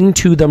 got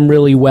into them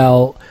really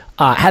well.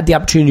 Had the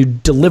opportunity to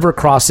deliver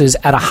crosses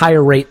at a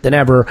higher rate than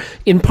ever,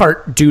 in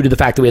part due to the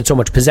fact that we had so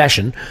much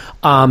possession.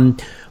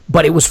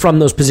 But it was from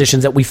those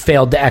positions that we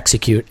failed to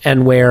execute,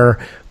 and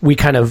where we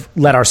kind of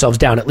let ourselves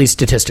down, at least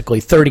statistically.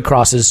 30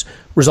 crosses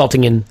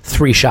resulting in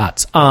 3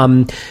 shots.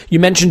 You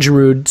mentioned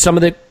Giroud. Some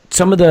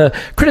of the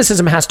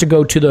criticism has to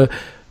go to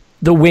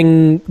the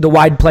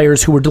wide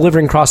players who were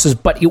delivering crosses,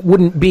 but it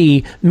wouldn't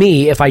be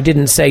me if I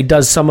didn't say,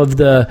 does some of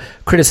the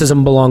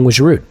criticism belong with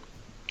Giroud?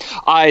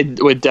 I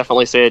would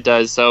definitely say it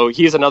does. So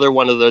he's another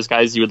one of those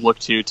guys you would look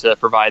to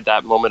provide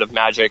that moment of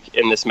magic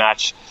in this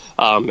match.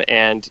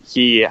 And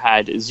he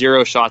had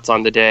 0 shots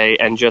on the day,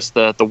 and just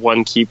the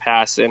one key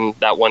pass, and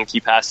that one key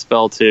pass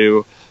fell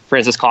to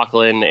Francis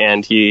Coquelin,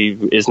 and he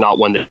is not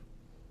one that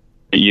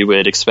you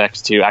would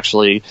expect to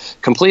actually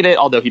complete it,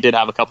 although he did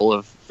have a couple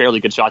of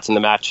fairly good shots in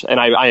the match. And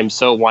I am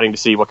so wanting to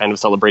see what kind of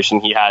celebration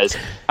he has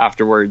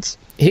afterwards.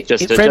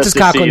 Francis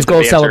Coquelin's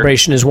goal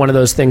celebration is one of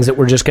those things that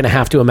we're just going to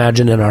have to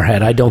imagine in our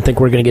head. I don't think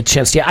we're going to get a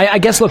chance to. I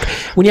guess, look,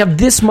 when you have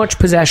this much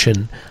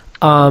possession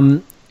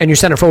and your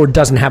center forward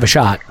doesn't have a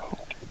shot,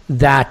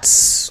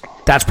 that's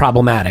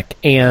problematic.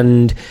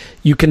 And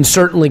you can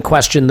certainly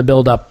question the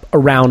build-up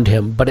around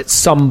him, but at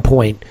some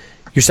point,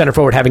 your center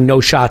forward having no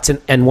shots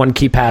and one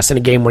key pass in a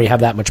game where you have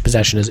that much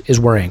possession is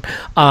worrying.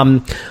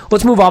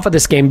 Let's move off of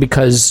this game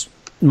because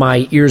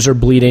my ears are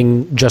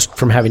bleeding just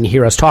from having to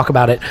hear us talk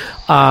about it.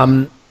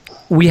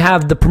 We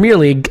have the Premier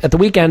League at the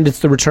weekend.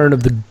 It's the return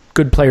of the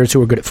good players who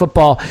are good at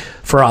football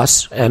for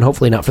us, and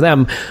hopefully not for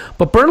them.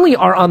 But Burnley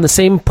are on the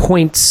same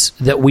points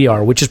that we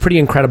are, which is pretty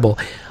incredible.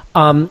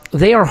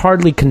 They are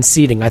hardly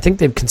conceding. I think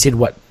they've conceded,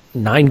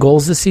 9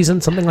 goals this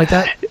season, something like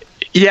that?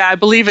 Yeah, I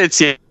believe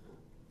it's...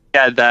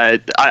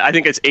 I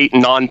think it's 8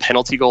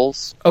 non-penalty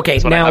goals. Okay,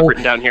 that's what now I have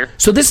written down here.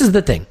 So this is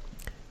the thing.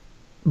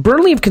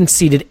 Burnley have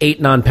conceded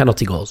 8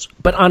 non-penalty goals,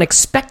 but on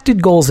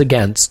expected goals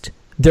against,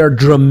 they're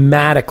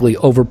dramatically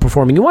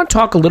overperforming. You want to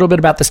talk a little bit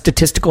about the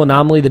statistical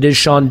anomaly that is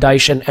Sean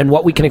Dyche and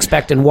what we can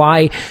expect and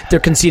why they're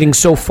conceding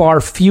so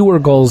far fewer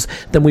goals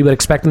than we would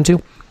expect them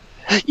to?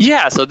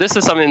 Yeah, so this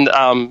is something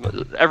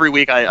every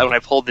week when I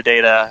pull the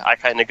data, I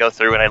kind of go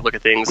through and I look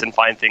at things and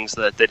find things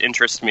that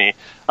interest me.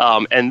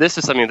 And this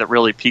is something that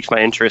really piqued my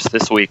interest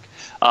this week.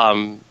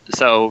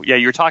 So, yeah,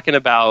 you're talking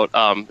about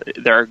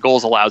their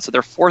goals allowed. So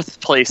they're fourth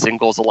place in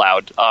goals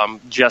allowed,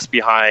 just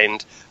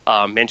behind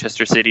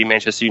Manchester City,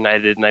 Manchester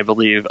United, and I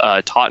believe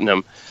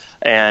Tottenham.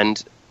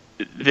 And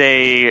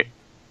they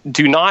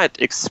do not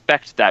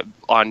expect that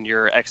on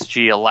your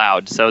XG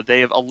allowed. So they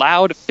have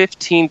allowed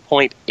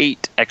 15.8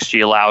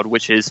 XG allowed,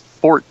 which is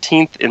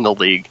 14th in the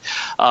league.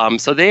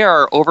 So they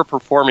are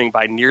overperforming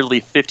by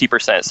nearly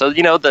 50%. So,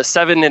 you know, the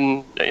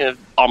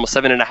almost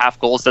 7.5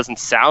 goals doesn't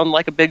sound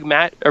like a big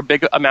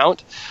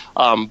amount.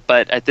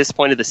 But at this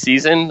point of the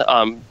season,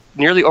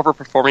 nearly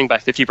overperforming by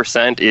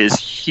 50% is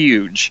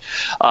huge.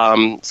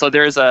 So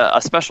there's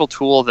a special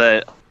tool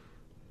that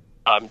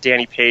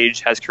Danny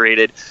Page has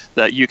created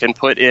that you can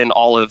put in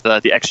all of the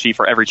XG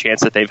for every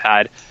chance that they've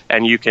had,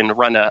 and you can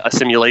run a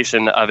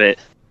simulation of it.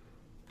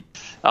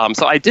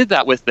 So I did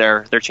that with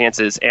their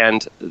chances,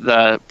 and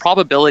the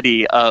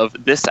probability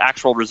of this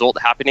actual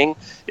result happening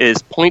is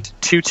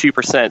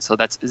 0.22%. So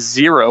that's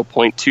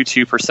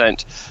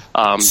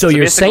 0.22%. So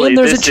you're saying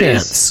there's a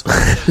chance?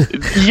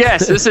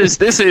 Yes,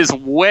 this is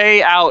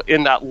way out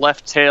in that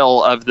left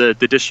tail of the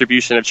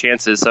distribution of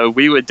chances. So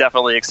we would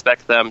definitely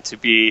expect them to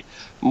be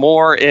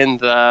more in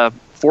the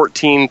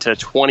 14 to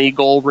 20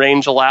 goal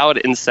range allowed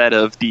instead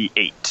of the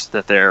 8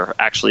 that they're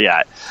actually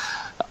at.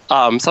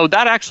 So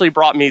that actually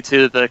brought me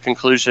to the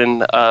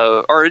conclusion,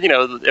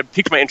 it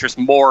piqued my interest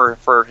more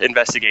for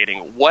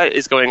investigating what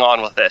is going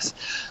on with this.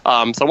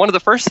 So one of the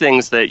first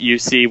things that you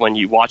see when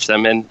you watch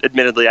them, and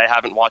admittedly I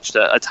haven't watched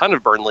a ton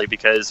of Burnley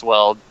because,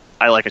 well,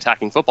 I like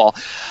attacking football,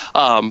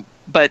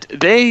 but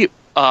they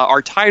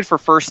are tied for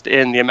first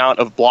in the amount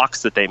of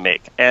blocks that they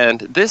make.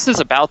 And this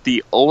is about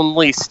the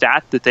only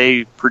stat that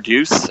they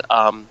produce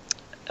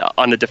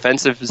on the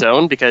defensive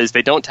zone, because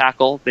they don't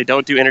tackle, they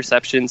don't do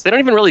interceptions, they don't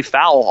even really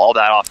foul all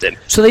that often.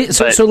 So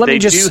let me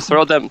just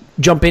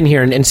jump in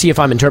here and see if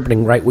I'm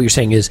interpreting right. What you're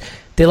saying is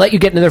they let you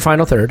get into their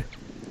final third,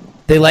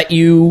 they let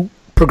you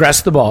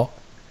progress the ball,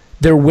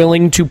 they're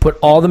willing to put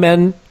all the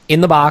men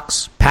in the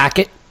box, pack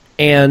it,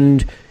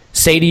 and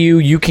say to you,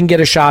 you can get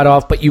a shot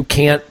off, but you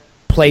can't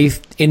play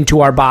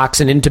into our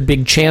box and into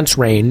big chance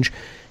range,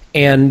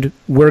 and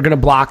we're going to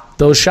block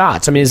those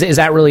shots. I mean, is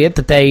that really it,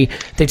 that they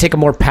take a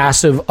more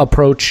passive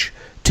approach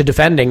to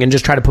defending and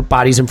just try to put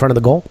bodies in front of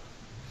the goal?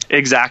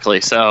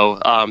 Exactly. So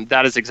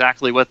that is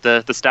exactly what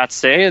the stats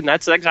say, and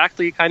that's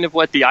exactly kind of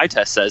what the eye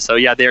test says. So,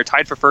 yeah, they are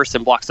tied for first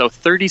in blocks. So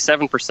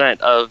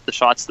 37% of the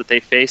shots that they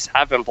face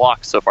have been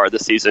blocked so far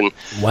this season.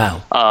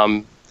 Wow.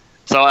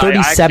 So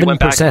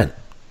 37%.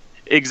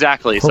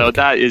 Exactly. So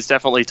that is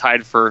definitely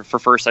tied for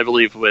first, I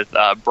believe, with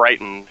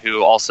Brighton,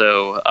 who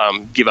also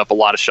give up a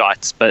lot of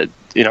shots, but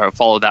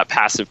follow that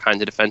passive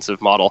kind of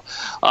defensive model.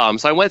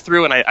 So I went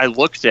through and I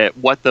looked at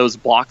what those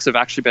blocks have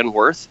actually been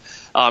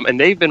worth, and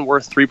they've been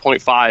worth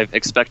 3.5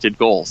 expected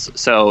goals.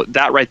 So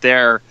that right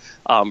there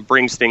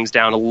brings things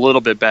down a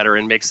little bit better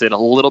and makes it a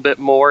little bit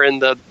more in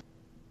the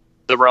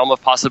realm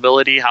of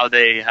possibility. How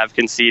they have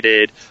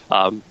conceded,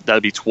 that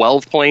would be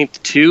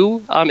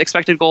 12.2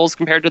 expected goals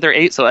compared to their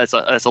 8. So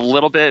that's a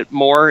little bit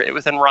more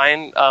within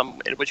Ryan,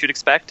 what you'd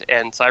expect.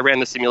 And so I ran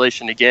the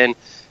simulation again,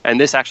 and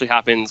this actually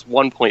happens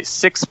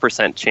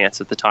 1.6% chance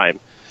at the time.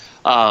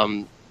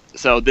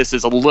 So this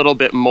is a little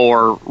bit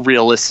more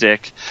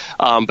realistic,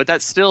 but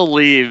that still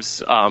leaves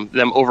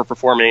them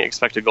overperforming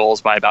expected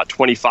goals by about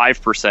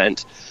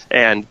 25%,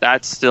 and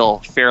that's still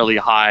fairly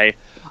high.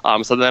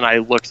 So then I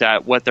looked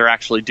at what they're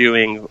actually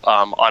doing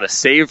on a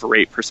save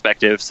rate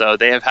perspective. So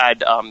they have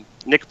had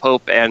Nick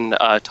Pope and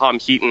Tom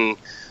Heaton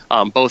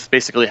both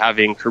basically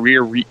having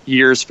career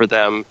years for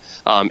them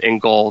in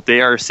goal.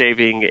 They are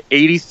saving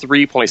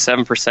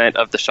 83.7%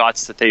 of the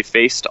shots that they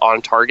faced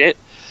on target,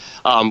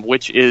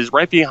 which is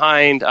right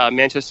behind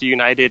Manchester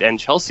United and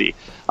Chelsea.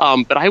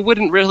 But I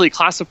wouldn't really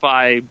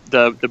classify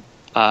the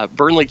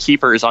Burnley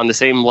keepers on the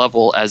same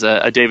level as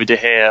a David De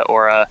Gea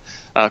or a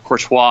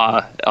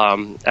Courtois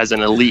as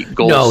an elite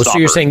goal stopper. So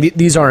you're saying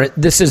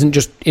this isn't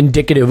just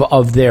indicative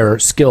of their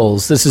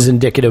skills. This is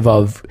indicative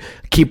of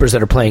keepers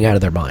that are playing out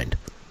of their mind.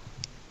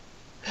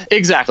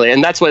 Exactly,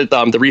 and that's what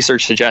the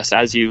research suggests.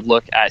 As you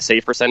look at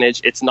save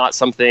percentage, it's not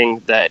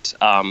something that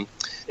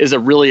is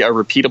really a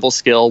repeatable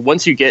skill.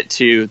 Once you get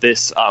to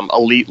this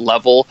elite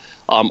level,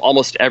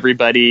 almost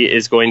everybody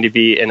is going to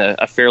be in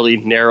a fairly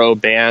narrow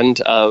band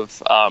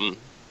of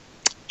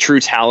true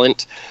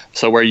talent,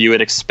 so where you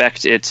would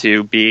expect it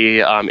to be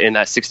in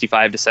that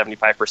 65 to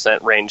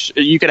 75% range.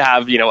 You could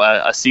have,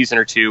 a season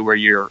or two where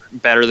you're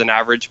better than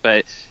average,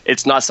 but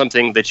it's not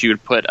something that you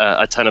would put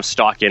a ton of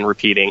stock in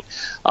repeating.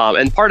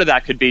 And part of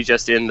that could be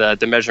just in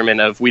the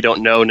measurement of, we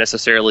don't know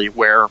necessarily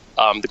where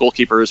the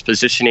goalkeeper's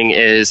positioning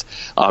is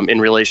in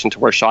relation to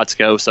where shots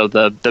go. So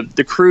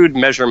the crude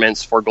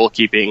measurements for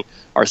goalkeeping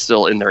are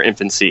still in their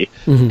infancy.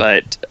 Mm-hmm.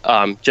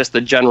 But just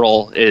the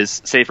general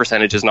is save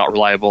percentage is not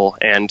reliable,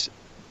 and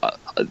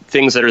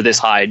things that are this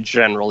high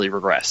generally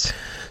regress.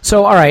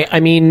 So, all right, I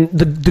mean,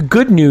 the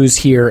good news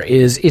here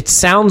is it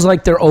sounds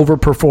like they're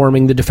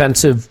overperforming the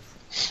defensive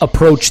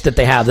approach that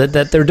they have,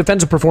 that their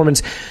defensive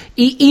performance,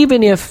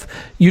 even if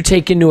you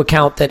take into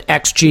account that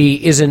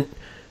XG isn't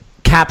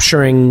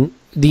capturing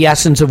the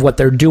essence of what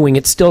they're doing,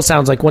 it still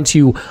sounds like once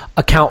you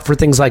account for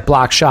things like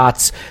block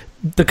shots,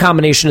 the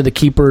combination of the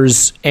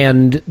keepers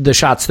and the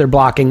shots they're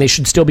blocking, they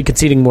should still be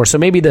conceding more. So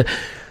maybe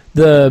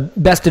the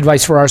best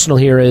advice for Arsenal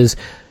here is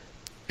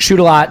shoot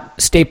a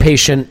lot, stay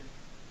patient.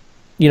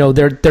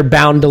 They're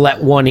bound to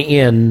let one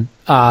in.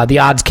 The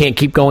odds can't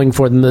keep going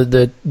for them.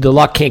 The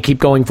luck can't keep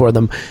going for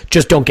them.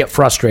 Just don't get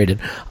frustrated.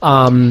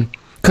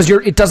 Because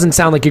it doesn't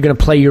sound like you're going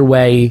to play your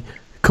way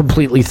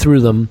completely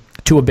through them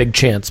to a big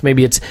chance.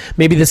 Maybe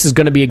this is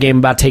going to be a game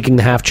about taking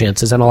the half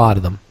chances, and a lot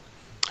of them.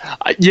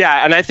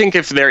 Yeah, and I think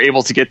if they're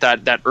able to get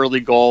that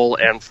early goal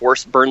and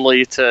force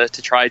Burnley to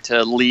try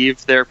to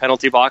leave their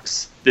penalty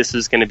box, this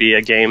is going to be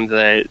a game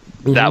that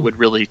would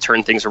really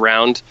turn things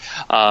around.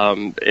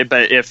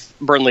 But if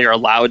Burnley are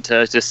allowed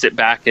to just sit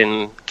back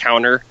and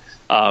counter,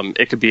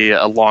 it could be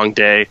a long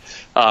day.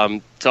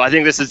 So I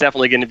think this is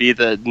definitely going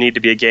to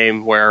be a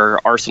game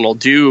where Arsenal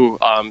do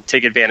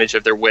take advantage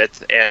of their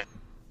width and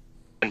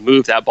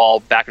move that ball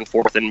back and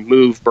forth and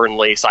move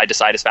Burnley side to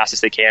side as fast as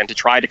they can to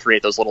try to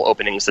create those little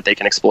openings that they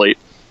can exploit.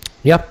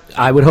 Yep,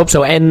 I would hope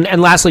so. And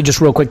lastly,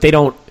 just real quick, they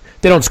don't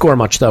score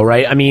much though,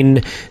 right? I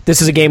mean,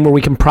 this is a game where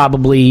we can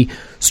probably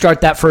start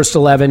that first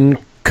 11,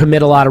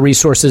 commit a lot of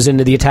resources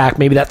into the attack.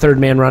 Maybe that third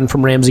man run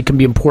from Ramsey can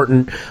be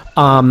important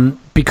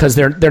because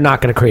they're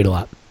not going to create a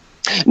lot.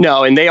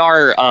 No, and they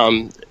are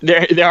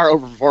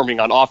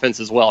overperforming on offense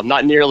as well.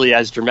 Not nearly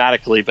as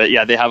dramatically, but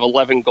yeah, they have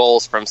 11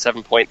 goals from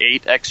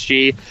 7.8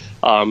 XG.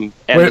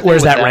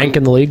 Where's that rank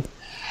in the league?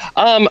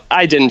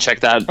 I didn't check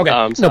that.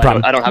 Okay, so no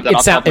problem. I don't have that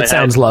off the top of my head. It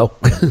sounds low.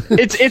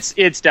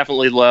 It's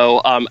definitely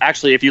low.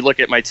 Actually, if you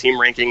look at my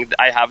team ranking,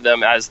 I have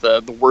them as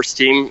the worst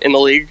team in the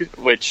league,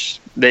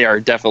 which they are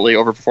definitely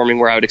overperforming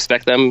where I would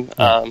expect them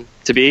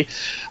to be.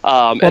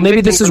 Well,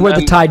 maybe this is where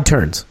the tide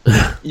turns.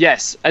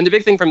 Yes, and the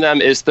big thing from them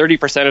is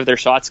 30% of their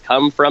shots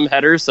come from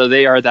headers, so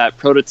they are that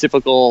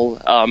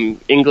prototypical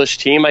English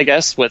team, I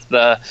guess, with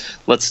the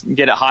let's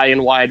get it high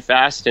and wide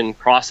fast and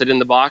cross it in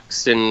the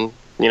box and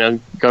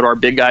go to our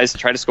big guys to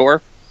try to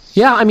score.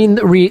 Yeah, I mean,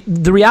 the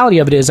reality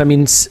of it is, I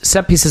mean,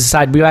 set pieces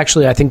aside, we've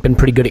actually, I think, been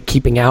pretty good at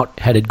keeping out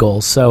headed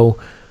goals. So,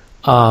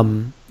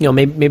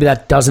 maybe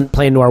that doesn't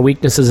play into our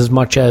weaknesses as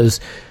much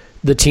as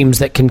the teams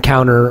that can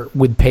counter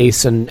with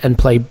pace and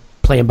play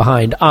in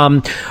behind.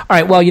 All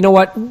right, well, you know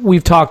what?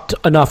 We've talked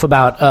enough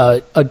about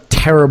a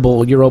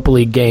terrible Europa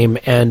League game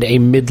and a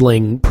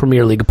middling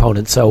Premier League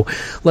opponent. So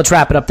let's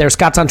wrap it up there.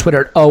 Scott's on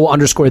Twitter at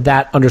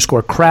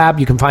 @O_that_crab.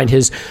 You can find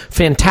his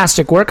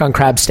fantastic work on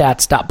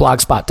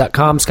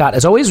crabstats.blogspot.com. Scott,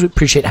 as always, we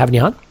appreciate having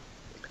you on.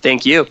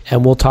 Thank you.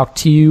 And we'll talk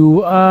to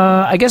you,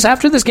 I guess,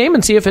 after this game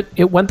and see if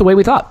it went the way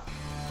we thought.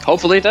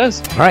 Hopefully it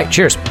does. All right,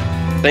 cheers.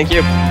 Thank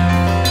you.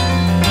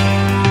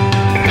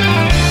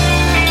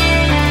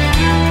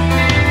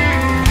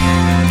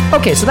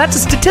 Okay, so that's a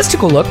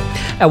statistical look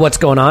at what's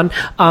going on.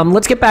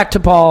 Let's get back to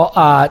Paul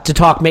to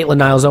talk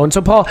Maitland-Niles. And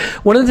so, Paul,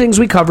 one of the things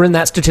we cover in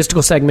that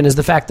statistical segment is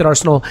the fact that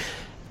Arsenal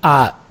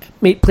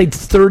played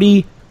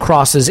 30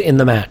 crosses in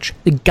the match.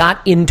 They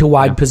got into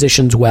wide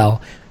positions well.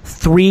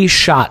 3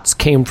 shots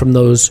came from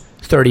those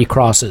 30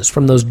 crosses,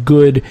 from those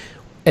good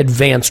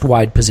advanced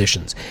wide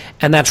positions.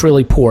 And that's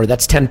really poor.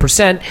 That's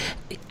 10%.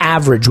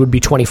 Average would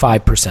be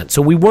 25%.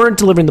 So we weren't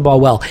delivering the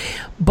ball well.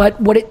 But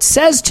what it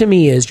says to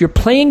me is you're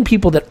playing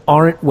people that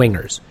aren't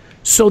wingers.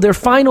 So their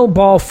final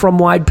ball from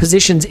wide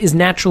positions is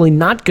naturally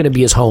not going to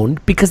be as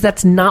honed because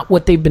that's not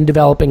what they've been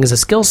developing as a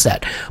skill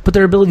set. But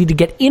their ability to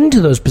get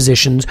into those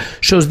positions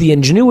shows the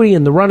ingenuity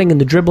and the running and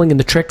the dribbling and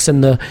the tricks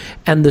and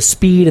the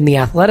speed and the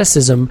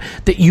athleticism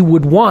that you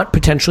would want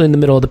potentially in the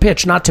middle of the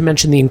pitch, not to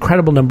mention the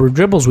incredible number of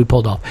dribbles we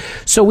pulled off.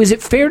 So is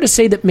it fair to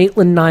say that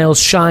Maitland-Niles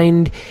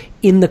shined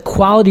in the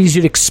qualities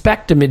you'd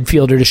expect a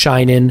midfielder to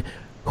shine in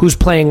who's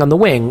playing on the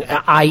wing,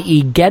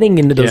 i.e. getting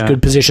into those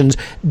good positions,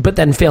 but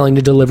then failing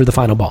to deliver the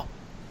final ball?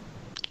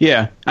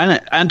 Yeah,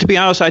 and to be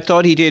honest, I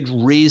thought he did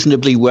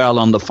reasonably well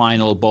on the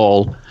final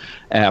ball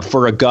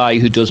for a guy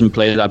who doesn't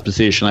play that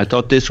position. I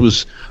thought this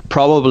was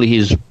probably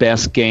his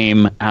best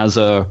game as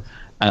a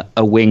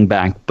wing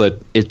back,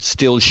 but it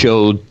still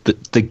showed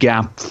the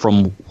gap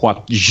from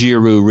what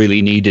Giroud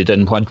really needed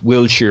and what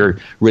Wilshere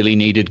really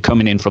needed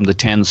coming in from the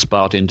 10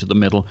 spot into the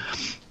middle.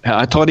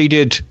 I thought he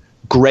did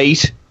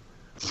great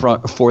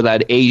for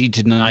that 80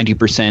 to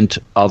 90%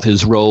 of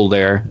his role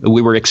there.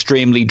 We were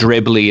extremely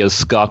dribbly, as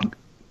Scott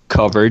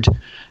covered.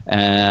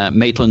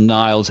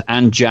 Maitland-Niles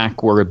and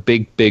Jack were a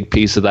big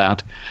piece of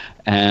that.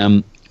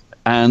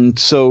 And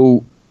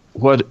so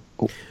what...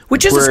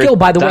 Which is a skill,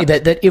 by the way,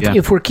 that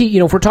if we're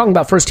if we're talking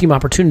about first team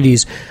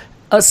opportunities,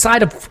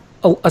 aside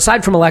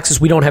from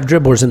Alexis, we don't have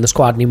dribblers in the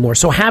squad anymore.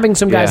 So having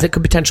some guys that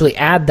could potentially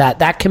add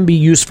that can be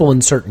useful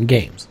in certain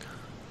games.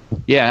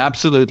 Yeah,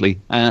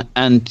 absolutely,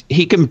 and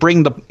he can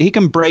break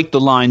the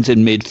lines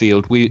in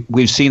midfield.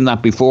 We've seen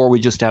that before. We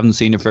just haven't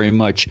seen it very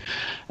much.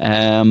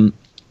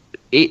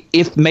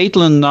 If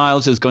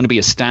Maitland-Niles is going to be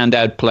a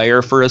standout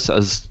player for us,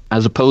 as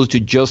opposed to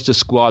just a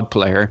squad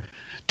player,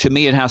 to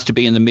me it has to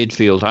be in the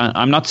midfield.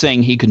 I'm not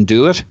saying he can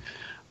do it,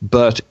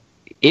 but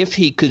if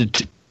he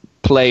could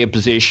play a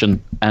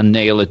position and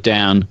nail it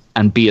down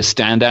and be a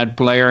standout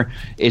player,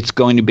 it's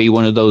going to be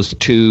one of those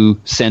two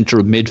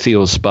central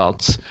midfield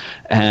spots.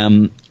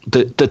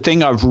 The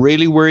thing I've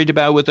really worried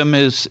about with him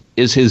is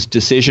his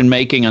decision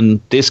making, and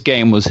this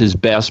game was his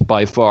best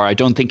by far. I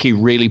don't think he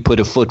really put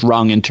a foot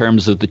wrong in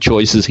terms of the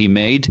choices he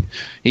made.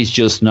 He's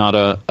just not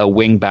a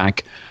wing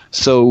back.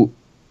 So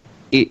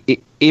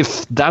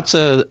if that's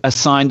a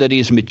sign that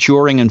he's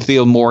maturing and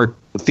feels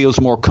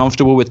more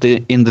comfortable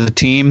in the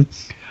team,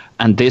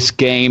 and this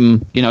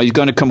game, he's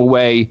going to come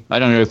away. I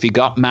don't know if he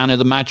got man of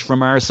the match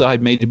from our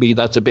side. Maybe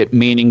that's a bit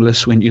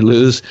meaningless when you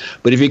lose.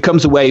 But if he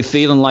comes away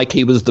feeling like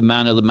he was the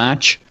man of the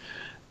match,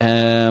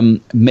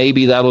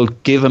 maybe that'll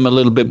give him a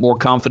little bit more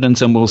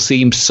confidence, and we'll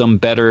see some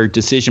better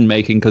decision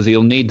making, because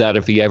he'll need that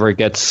if he ever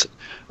gets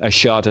a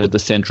shot at the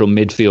central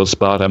midfield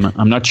spot.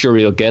 I'm not sure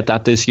he'll get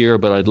that this year,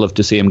 but I'd love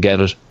to see him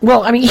get it.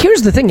 Well,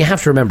 here's the thing you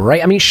have to remember,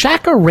 right?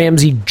 Xhaka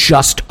Ramsey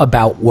just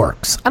about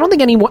works. I don't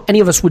think any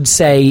of us would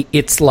say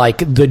it's like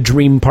the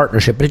dream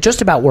partnership, but it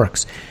just about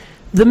works.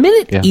 The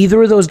minute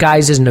either of those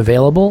guys isn't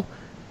available,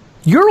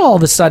 you're all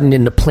of a sudden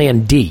into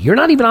plan D. You're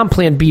not even on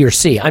plan B or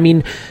C. I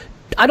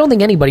don't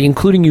think anybody,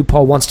 including you,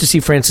 Paul, wants to see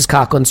Francis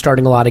Coquelin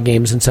starting a lot of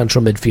games in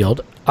central midfield.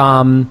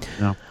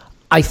 No.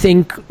 I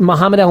think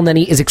Mohamed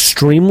Elneny is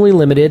extremely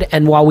limited,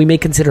 and while we may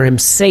consider him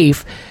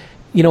safe,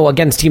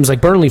 against teams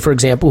like Burnley, for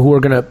example, who are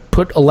going to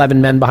put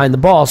 11 men behind the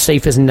ball,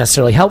 safe isn't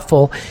necessarily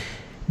helpful.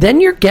 Then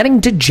you're getting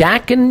to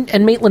Jack and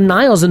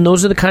Maitland-Niles, and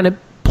those are the kind of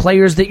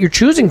players that you're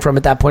choosing from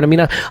at that point.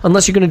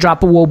 Unless you're going to drop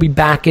Iwobi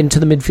back into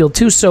the midfield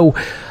too. So,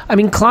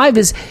 Clive,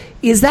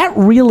 is that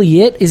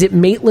really it? Is it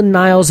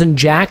Maitland-Niles and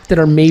Jack that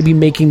are maybe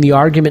making the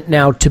argument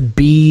now to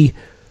be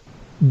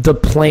the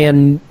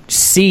plan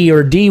C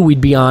or D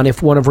we'd be on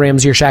if one of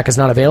Ramsey or Shaq is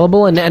not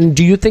available? And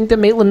do you think that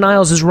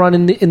Maitland-Niles' run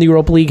in the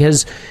Europa League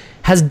has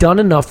done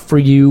enough for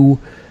you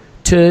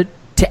to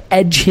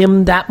edge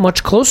him that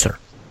much closer?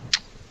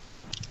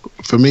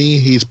 For me,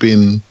 he's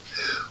been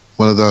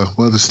one of the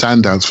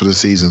standouts for the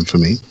season for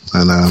me.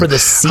 And for the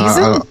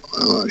season?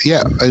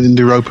 In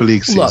the Europa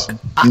League season.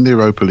 Look, in the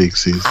Europa League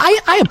season.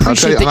 I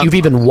appreciate that you've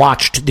even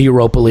watched the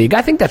Europa League.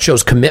 I think that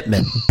shows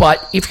commitment.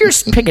 But if you're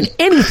picking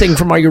anything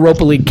from our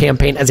Europa League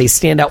campaign as a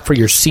standout for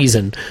your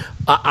season,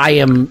 I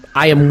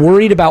am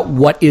worried about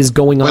what is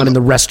going on in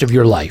the rest of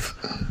your life.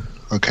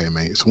 Okay,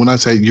 mate. So when I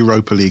say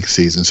Europa League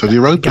season, so the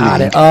Europa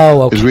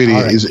League is really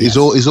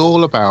is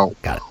all about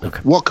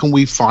what can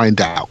we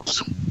find out?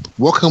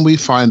 What can we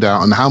find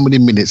out, and how many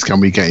minutes can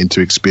we get into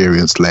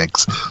experienced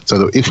legs? So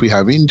that if we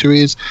have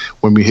injuries,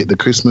 when we hit the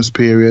Christmas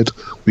period,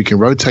 we can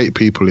rotate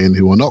people in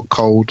who are not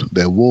cold,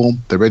 they're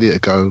warm, they're ready to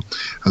go,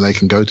 and they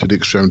can go to the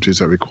extremities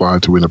that are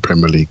required to win a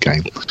Premier League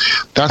game.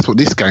 That's what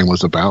this game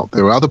was about.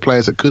 There were other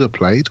players that could have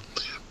played,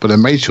 but they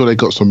made sure they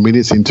got some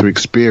minutes into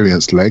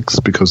experienced legs,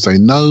 because they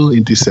know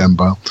in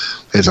December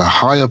there's a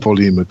higher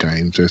volume of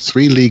games. There's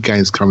 3 league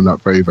games coming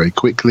up very, very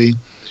quickly,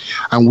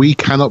 and we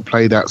cannot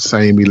play that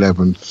same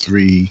 11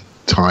 3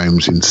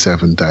 times in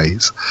 7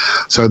 days.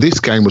 So this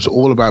game was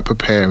all about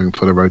preparing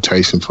for the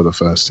rotation for the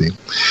first team.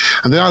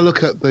 And then I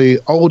look at the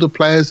older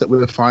players that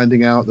we're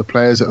finding out, the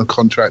players that are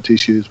contract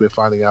issues, we're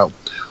finding out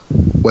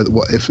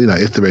if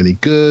they're any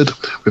good,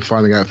 we're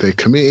finding out if they're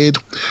committed.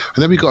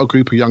 And then we've got a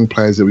group of young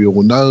players that we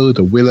all know,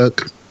 the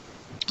Willock,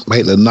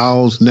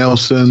 Maitland-Niles,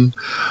 Nelson,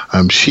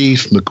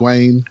 Sheaf,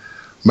 McGuane,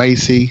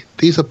 Macy.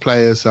 These are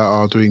players that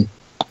are doing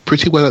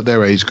pretty well at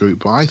their age group,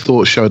 but I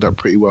thought showed up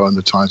pretty well in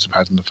the times we've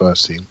had in the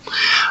first team.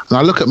 And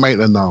I look at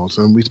Maitland-Niles,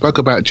 and we spoke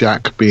about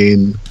Jack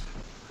being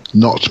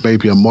not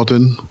maybe a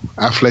modern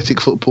athletic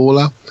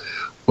footballer.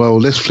 Well,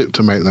 let's flip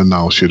to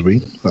Maitland-Niles, should we?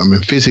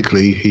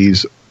 Physically,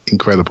 he's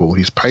incredible.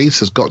 His pace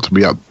has got to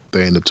be up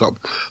there in the top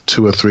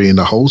 2 or 3 in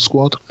the whole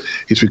squad.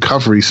 His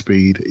recovery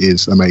speed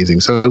is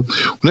amazing. So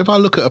whenever I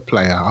look at a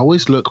player, I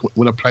always look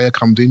when a player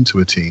comes into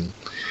a team,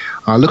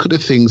 I look at the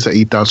things that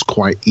he does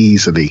quite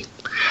easily.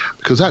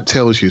 because that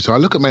tells you. So I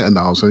look at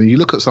Maitland-Niles, and you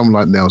look at someone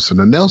like Nelson,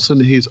 and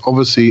Nelson is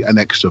obviously an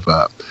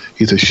extrovert.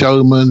 He's a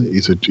showman.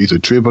 He's a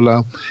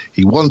dribbler.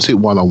 He wants it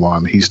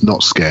one-on-one. He's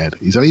not scared.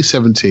 He's only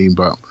 17,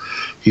 but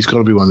he's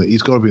got to be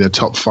he's got to be in the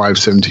top 5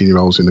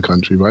 17-year-olds in the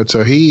country, right?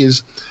 So he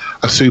is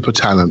a super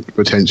talent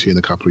potentially in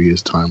a couple of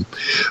years' time.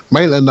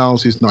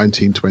 Maitland-Niles is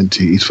 19,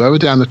 20. He's further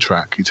down the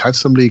track. He's had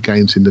some league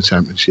games in the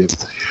Championship,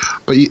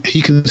 but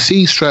he can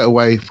see straight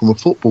away from a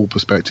football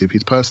perspective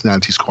his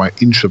personality is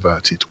quite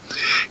introverted.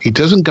 He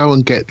doesn't go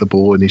and get the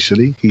ball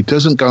initially. He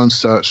doesn't go and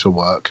search for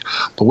work.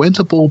 But when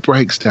the ball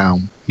breaks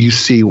down, you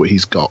see what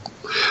he's got.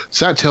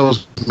 So that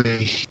tells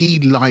me he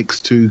likes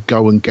to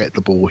go and get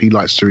the ball. He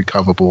likes to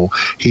recover ball.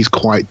 He's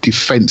quite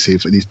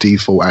defensive in his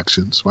default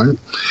actions, right?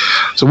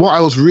 So what I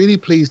was really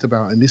pleased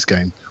about in this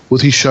game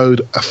was he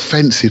showed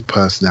offensive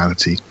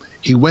personality.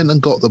 He went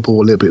and got the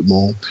ball a little bit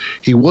more.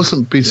 He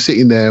wasn't been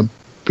sitting there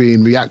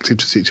being reactive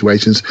to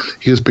situations.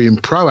 He was being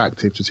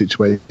proactive to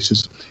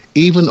situations,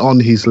 even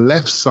on his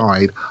left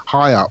side,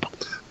 high up,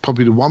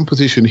 probably the one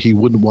position he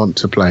wouldn't want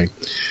to play.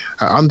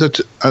 At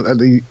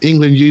the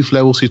England youth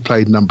levels, he's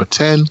played number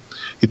 10.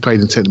 He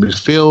played in centre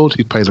midfield.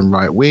 He played on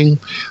right wing.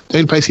 The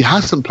only place he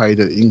hasn't played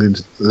at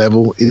England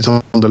level is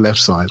on the left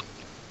side.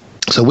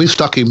 So we've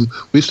stuck him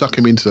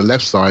into the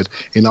left side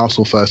in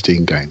Arsenal first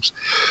team games.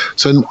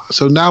 So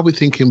now we're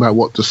thinking about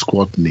what the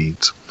squad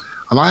needs.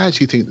 And I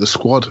actually think the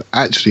squad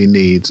actually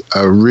needs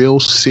a real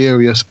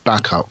serious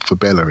backup for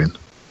Bellerin,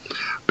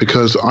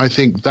 because I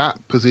think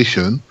that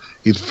position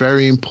is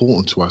very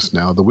important to us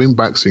now. The wing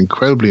backs are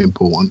incredibly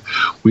important.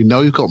 We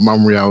know you've got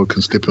Monreal who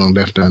can slip in on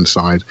the left-hand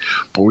side,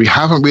 but we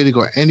haven't really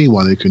got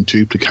anyone who can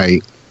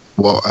duplicate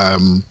what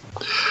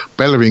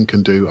Bellerin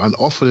can do and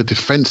offer the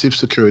defensive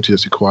security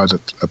that's required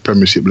at a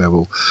Premiership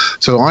level.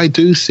 So I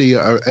do see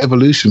an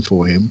evolution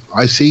for him.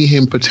 I see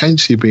him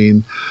potentially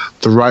being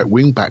the right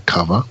wing-back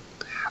cover,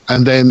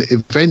 and then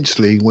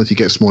eventually, once he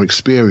gets more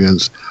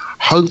experience,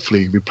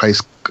 hopefully replace,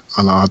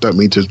 and I don't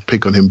mean to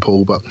pick on him,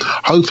 Paul, but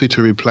hopefully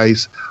to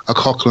replace a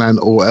Coquelin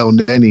or El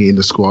Neni in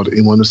the squad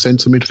in one of the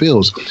centre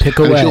midfields. Pick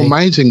away.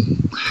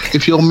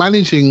 If you're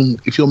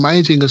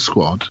managing a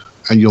squad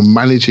and you're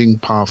managing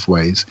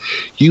pathways,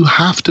 you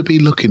have to be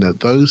looking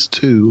at those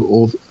two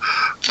or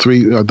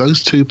three,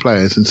 those two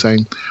players and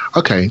saying,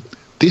 okay,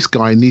 this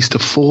guy needs to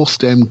force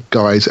them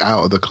guys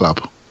out of the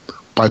club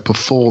by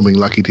performing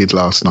like he did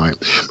last night,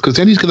 because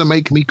then he's going to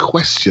make me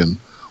question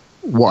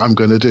what I'm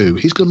going to do.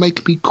 He's going to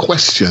make me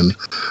question,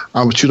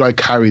 should I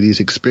carry these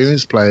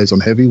experienced players on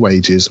heavy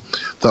wages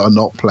that are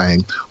not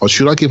playing, or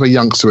should I give a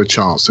youngster a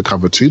chance to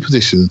cover two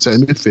positions,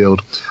 centre midfield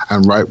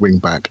and right wing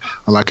back,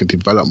 and I can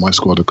develop my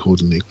squad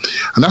accordingly.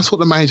 And that's what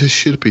the manager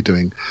should be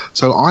doing.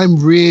 So I'm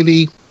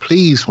really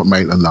pleased what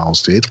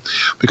Maitland-Niles did,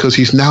 because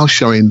he's now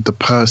showing the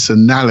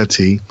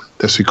personality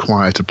that's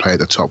required to play at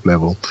the top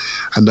level.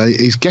 And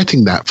he's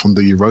getting that from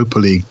the Europa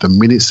League, the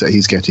minutes that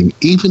he's getting,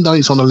 even though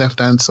it's on the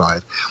left-hand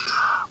side.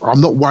 I'm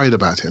not worried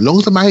about it. As long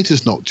as the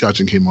manager's not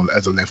judging him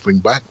as a left wing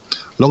back,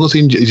 as long as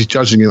he's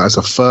judging him as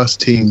a first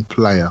team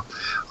player,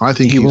 I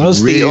think he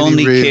was really, the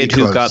only really kid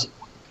close. who got.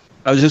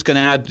 I was just going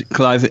to add,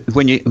 Clive,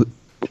 when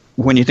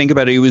you think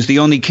about it, he was the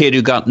only kid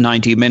who got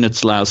 90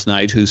 minutes last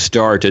night who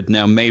started.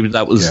 Now maybe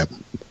that was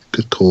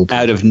good call,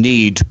 out of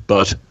need,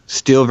 but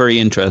still very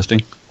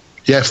interesting.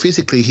 Yeah,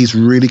 physically, he's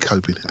really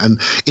coping.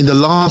 And in the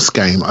last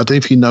game, I don't know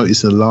if you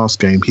noticed in the last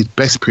game, his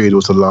best period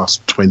was the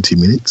last 20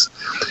 minutes.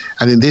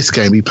 And in this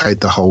game, he played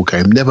the whole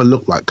game, never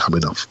looked like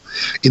coming off.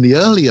 In the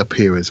earlier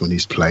periods when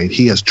he's played,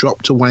 he has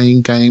dropped away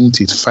in games,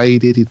 he's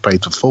faded, he's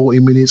played for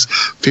 40 minutes,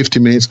 50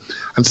 minutes.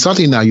 And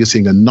suddenly now you're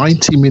seeing a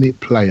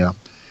 90-minute player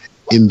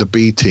in the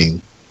B team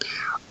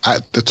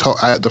at the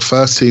top, at the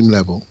first team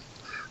level.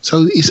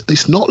 So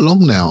it's not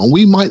long now. And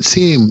we might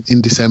see him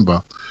in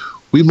December.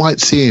 We might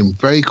see him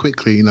very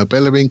quickly.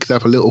 Bellerin could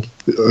have a little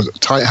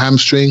tight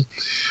hamstring,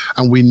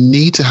 and we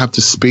need to have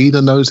the speed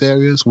in those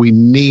areas. We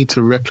need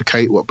to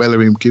replicate what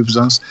Bellerin gives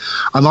us.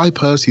 And I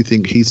personally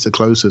think he's the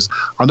closest.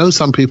 I know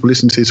some people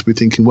listening to this will be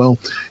thinking, well,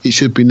 it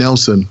should be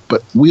Nelson,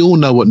 but we all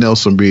know what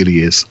Nelson really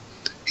is.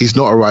 He's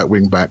not a right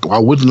wing back. I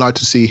would like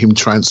to see him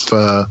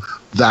transfer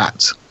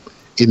that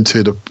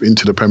into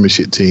the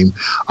Premiership team.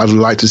 I'd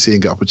like to see him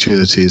get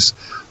opportunities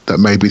that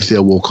maybe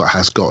Theo Walcott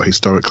has got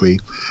historically,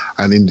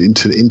 and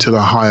into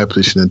the higher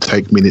position and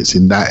take minutes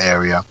in that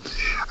area,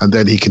 and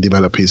then he can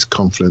develop his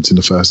confidence in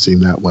the first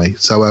team that way.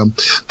 So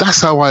that's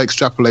how I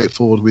extrapolate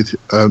forward with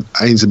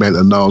Ainsley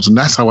Maitland-Niles, and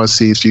that's how I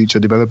see his future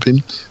developing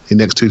in the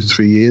next 2 to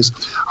 3 years.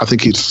 I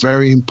think it's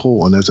very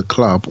important as a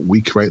club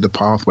we create the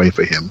pathway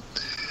for him,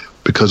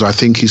 because I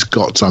think he's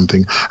got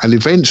something. And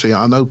eventually,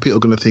 I know people are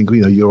going to think,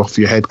 you're off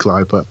your head,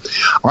 Clive, but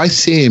I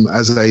see him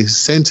as a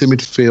centre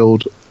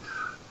midfield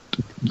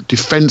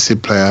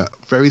defensive player,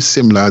 very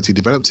similar as he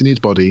develops in his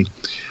body.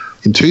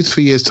 In 2 to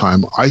 3 years'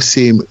 time, I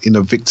see him in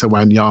a Victor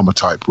Wanyama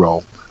type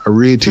role, a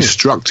really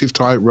destructive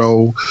type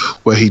role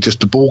where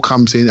the ball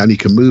comes in and he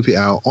can move it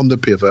out on the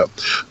pivot,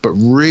 but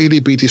really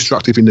be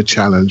destructive in the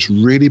challenge,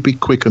 really be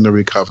quick on the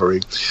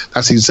recovery.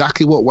 That's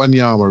exactly what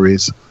Wanyama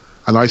is,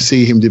 And I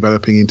see him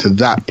developing into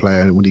that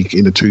player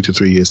in a 2 to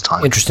 3 years'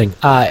 time. Interesting.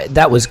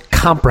 That was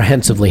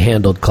comprehensively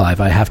handled, Clive,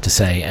 I have to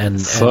say,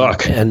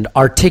 and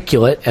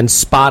articulate and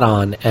spot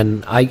on.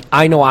 And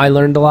I know I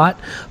learned a lot.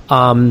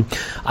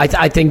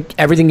 I think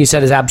everything you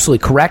said is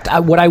absolutely correct.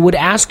 What I would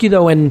ask you,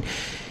 though, and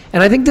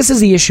I think this is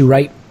the issue,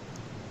 right?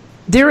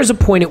 There is a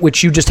point at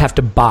which you just have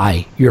to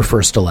buy your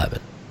first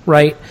 11,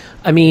 right?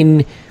 I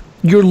mean,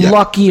 you're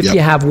lucky if you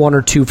have one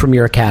or two from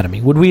your academy.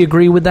 Would we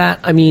agree with that?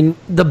 I mean,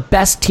 the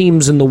best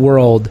teams in the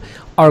world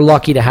are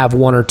lucky to have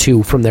one or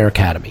two from their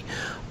academy.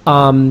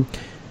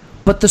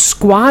 But the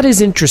squad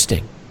is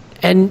interesting.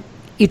 And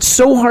it's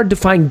so hard to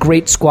find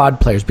great squad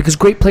players because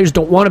great players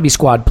don't want to be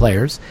squad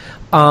players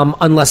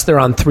unless they're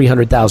on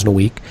 $300,000 a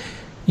week.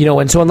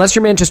 And so unless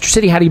you're Manchester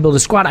City, how do you build a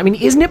squad? I mean,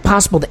 isn't it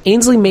possible that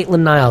Ainsley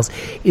Maitland-Niles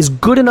is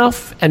good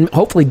enough and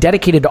hopefully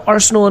dedicated to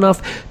Arsenal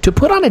enough to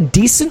put on a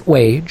decent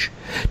wage,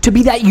 to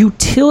be that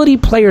utility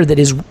player that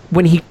is,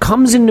 when he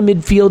comes into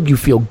midfield, you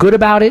feel good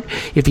about it.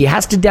 If he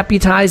has to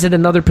deputize at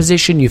another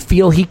position, you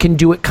feel he can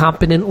do it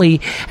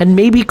competently and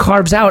maybe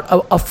carves out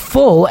a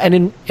full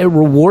and a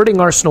rewarding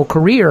Arsenal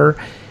career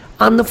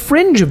on the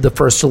fringe of the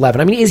first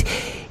 11. I mean,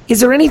 is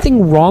there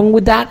anything wrong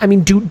with that? I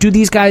mean, do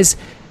these guys...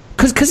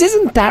 Because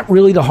isn't that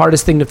really the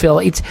hardest thing to fill?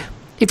 It's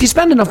if you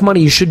spend enough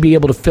money, you should be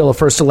able to fill a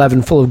first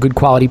 11 full of good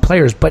quality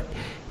players. But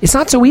it's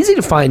not so easy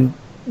to find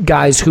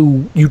guys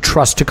who you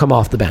trust to come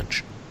off the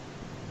bench.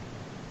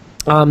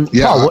 Paul,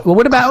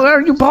 what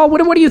about you, Paul?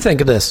 What do you think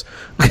of this?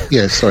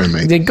 Yeah, sorry,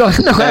 mate.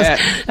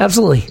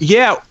 Absolutely.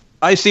 Yeah,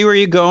 I see where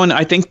you're going.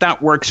 I think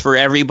that works for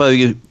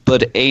everybody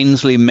but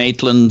Ainsley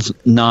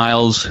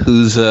Maitland-Niles,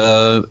 who's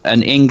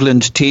an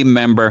England team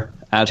member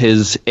at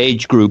his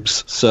age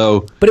groups.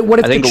 So, but what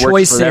if the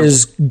choice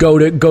is go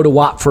to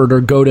Watford or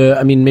go to?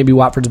 I mean, maybe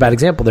Watford's a bad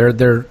example.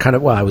 They're kind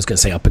of, well, I was going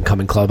to say up and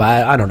coming club.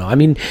 I don't know. I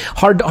mean,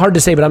 hard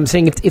to say. But I'm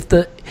saying if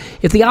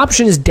the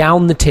option is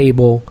down the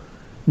table,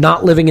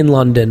 not living in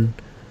London,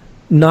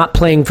 not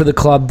playing for the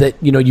club that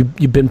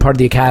you've been part of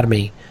the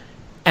academy,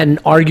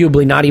 and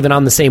arguably not even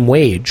on the same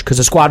wage because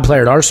a squad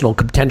player at Arsenal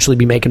could potentially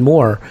be making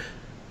more.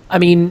 I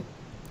mean,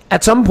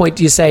 at some point,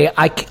 do you say,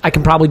 I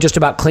can probably just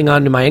about cling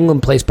on to my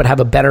England place but have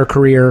a better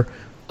career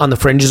on the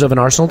fringes of an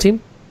Arsenal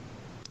team?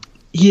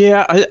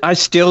 Yeah, I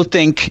still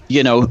think,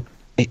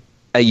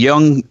 a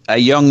young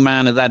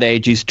man at that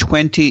age, he's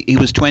 20, he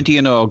was 20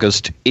 in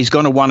August, he's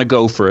going to want to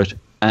go for it.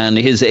 And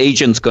his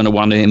agent's going to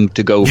want him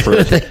to go for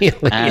it.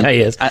 Yeah, he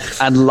is.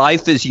 And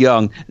life is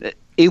young.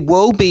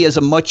 Iwobi is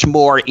a much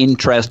more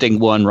interesting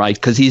one, right?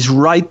 Because he's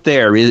right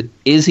there.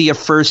 Is he a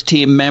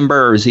first-team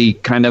member, or is he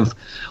kind of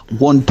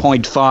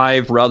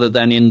 1.5 rather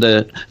than in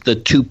the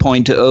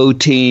 2.0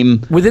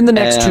 team? Within the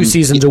next 2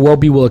 seasons,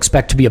 Iwobi will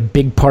expect to be a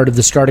big part of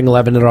the starting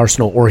 11 at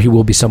Arsenal, or he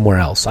will be somewhere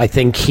else. I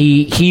think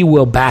he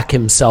will back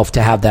himself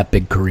to have that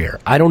big career.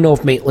 I don't know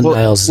if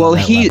Maitland-Niles is on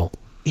that level.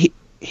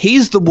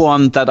 He's the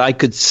one that I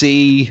could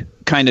see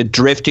kind of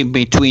drifting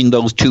between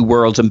those two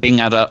worlds and being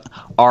at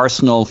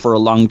Arsenal for a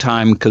long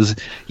time, because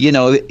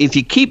if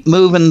you keep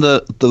moving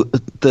the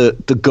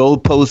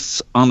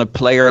goalposts on a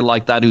player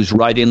like that who's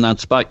right in that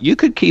spot, you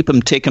could keep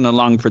him ticking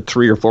along for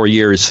 3 or 4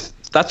 years.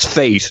 That's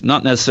fate,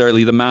 not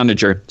necessarily the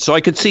manager. So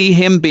I could see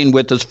him being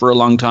with us for a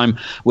long time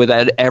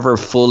without ever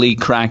fully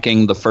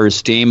cracking the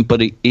first team,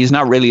 but he's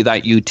not really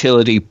that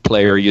utility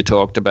player you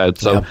talked about.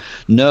 So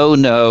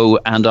no,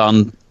 and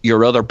on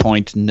your other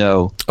point,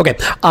 no. Okay,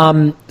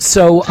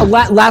 so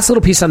last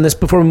little piece on this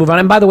before we move on.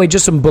 And by the way,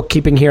 just some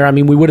bookkeeping here. I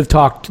mean, we would have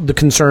talked the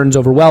concerns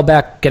over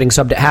Welbeck getting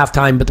subbed at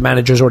halftime, but the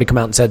manager's already come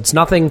out and said it's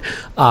nothing.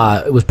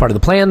 It was part of the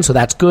plan, so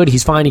that's good.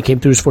 He's fine. He came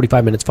through his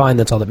 45 minutes fine.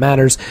 That's all that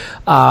matters.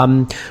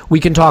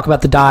 We can talk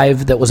about the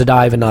dive. That was a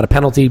dive and not a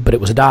penalty, but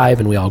it was a dive,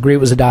 and we all agree it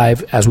was a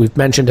dive. As we've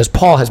mentioned, as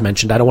Paul has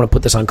mentioned, I don't want to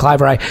put this on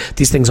Clive or I.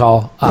 These things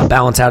all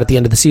balance out at the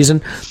end of the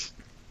season.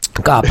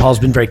 Paul's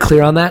been very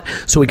clear on that,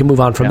 so we can move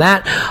on from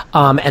that.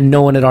 And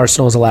no one at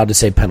Arsenal is allowed to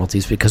say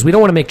penalties because we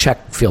don't want to make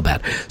Czech feel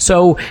bad.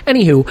 So,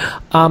 anywho,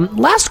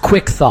 last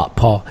quick thought,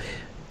 Paul.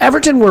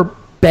 Everton were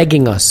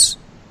begging us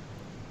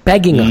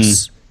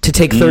to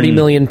take £30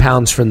 million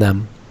from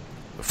them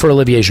for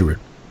Olivier Giroud.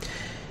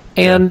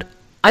 And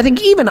I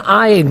think even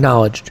I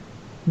acknowledged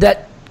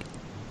that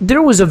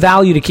there was a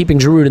value to keeping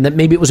Giroud and that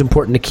maybe it was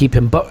important to keep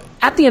him. But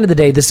at the end of the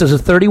day, this is a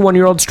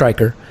 31-year-old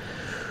striker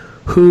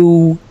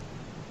who...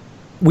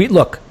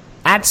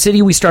 at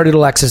City, we started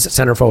Alexis at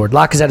center forward.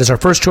 Lacazette is our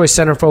first choice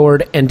center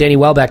forward, and Danny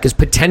Welbeck is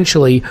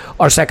potentially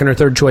our second or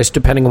third choice,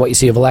 depending on what you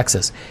see of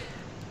Alexis.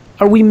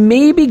 Are we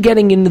maybe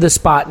getting into the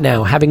spot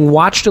now, having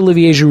watched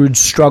Olivier Giroud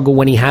struggle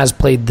when he has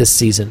played this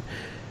season,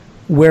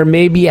 where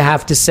maybe you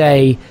have to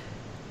say,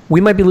 we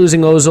might be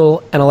losing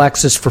Ozil and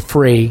Alexis for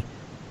free.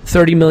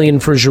 30 million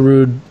for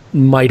Giroud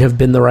might have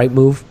been the right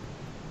move?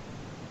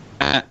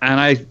 And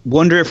I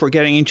wonder if we're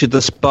getting into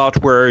the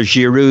spot where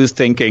Giroud's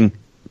thinking,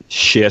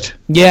 shit.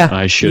 Yeah,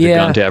 I should have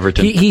gone to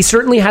Everton. He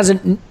certainly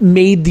hasn't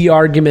made the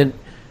argument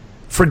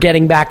for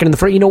getting back into the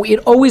first. It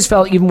always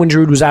felt, even when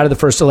Giroud was out of the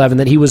first 11,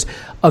 that he was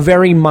a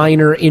very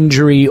minor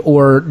injury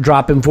or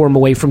drop in form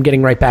away from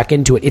getting right back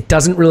into it. It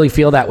doesn't really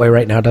feel that way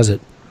right now, does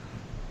it?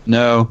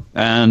 No.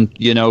 And,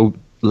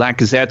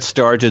 Lacazette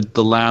started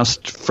the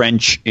last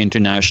French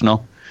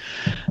international.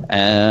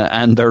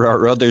 And there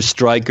are other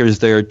strikers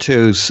there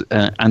too,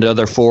 and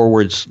other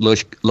forwards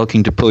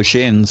looking to push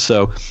in.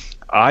 So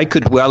I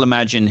could well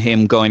imagine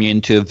him going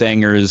into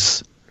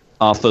Wenger's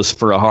office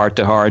for a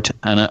heart-to-heart.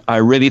 And I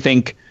really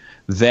think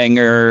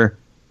Wenger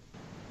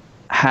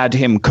had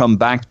him come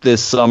back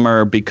this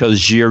summer because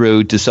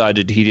Giroud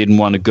decided he didn't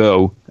want to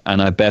go.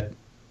 And I bet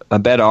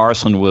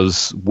Arsene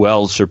was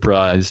well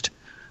surprised.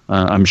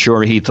 I'm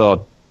sure he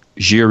thought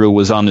Giroud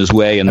was on his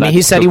way. And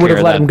he said he would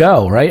have let him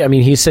go, right?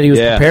 He said he was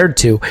prepared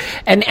to.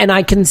 And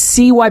I can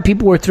see why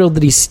people were thrilled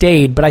that he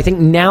stayed, but I think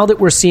now that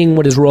we're seeing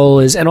what his role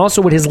is and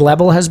also what his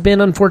level has been,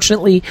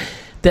 unfortunately,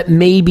 that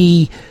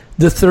maybe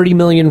the $30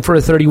 million for a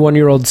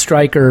 31-year-old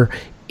striker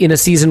in a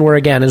season where,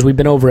 again, as we've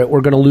been over it,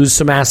 we're going to lose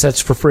some assets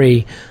for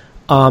free.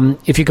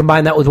 If you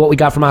combine that with what we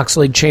got from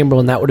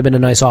Oxlade-Chamberlain, that would have been a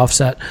nice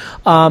offset.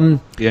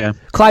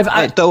 Clive,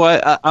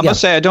 I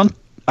must say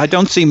I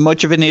don't see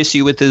much of an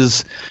issue with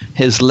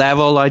his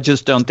level. I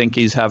just don't think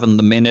he's having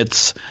the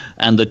minutes,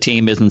 and the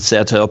team isn't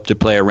set up to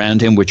play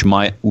around him, which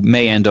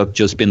may end up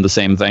just being the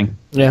same thing.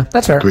 Yeah,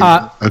 that's fair. Go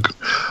ahead.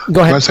 Can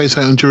I say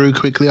something, Giroud,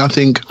 quickly? I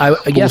think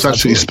Paul's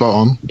absolutely spot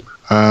on.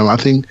 I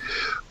think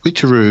with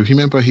Giroud, you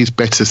remember his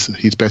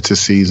better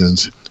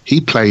seasons. He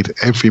played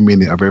every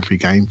minute of every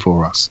game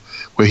for us,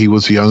 where he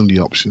was the only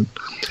option.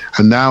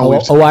 And now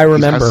I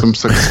remember. He's had some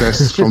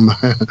success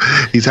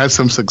he's had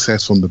some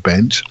success on the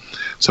bench.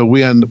 So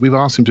we've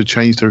asked him to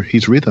change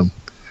his rhythm,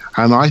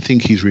 and I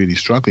think he's really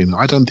struggling.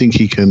 I don't think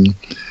he can.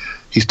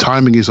 His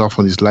timing is off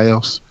on his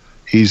layoffs.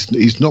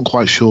 He's not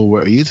quite sure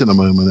where he is at the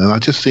moment, and I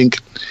just think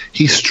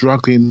he's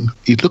struggling.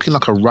 He's looking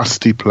like a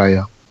rusty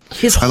player.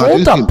 His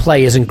hold-up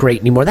play isn't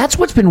great anymore. That's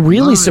what's been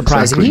really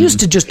surprising. Exactly. He used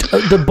to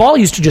the ball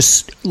used to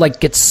just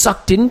get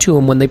sucked into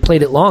him when they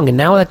played it long, and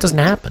now that doesn't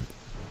happen.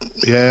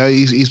 Yeah,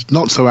 he's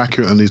not so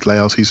accurate on his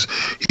layouts.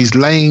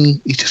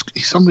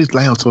 Some of his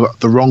layouts are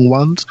the wrong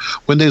ones.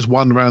 When there's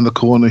one around the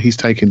corner, he's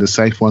taking the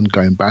safe one,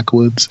 going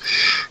backwards.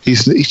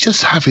 He's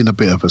just having a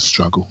bit of a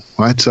struggle,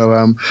 right?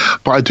 So,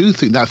 but I do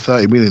think that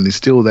 30 million is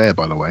still there.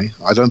 By the way,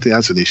 I don't think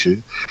that's an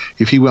issue.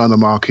 If he went on the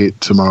market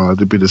tomorrow,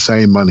 it'd be the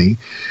same money.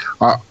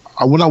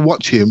 When I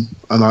watch him,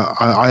 and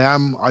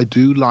I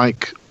do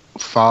like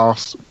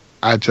fast,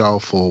 agile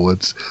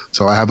forwards,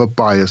 so I have a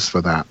bias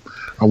for that.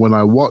 And when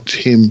I watch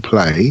him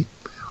play,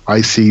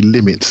 I see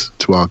limits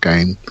to our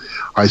game.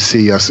 I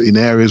see us in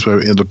areas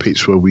in the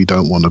pitch where we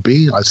don't want to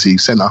be. I see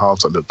centre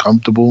halves that look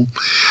comfortable,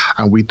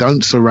 and we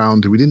didn't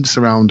surround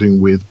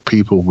him with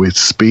people with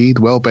speed.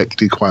 Welbeck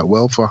did quite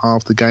well for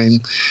half the game.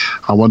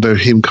 I wonder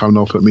if him coming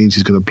off, it means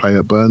he's going to play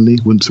at Burnley.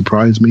 Wouldn't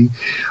surprise me.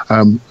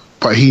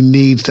 But he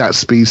needs that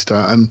speedster,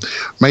 and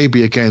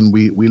maybe again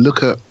we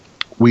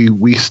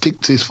stick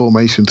to this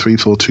formation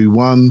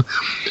 3-4-2-1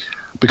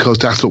 because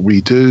that's what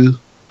we do.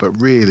 But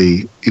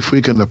really, if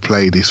we're going to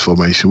play this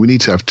formation, we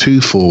need to have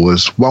two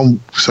forwards, one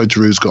so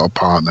Giroud's got a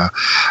partner,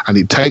 and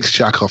it takes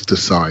Jack off the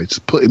sides,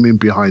 put him in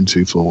behind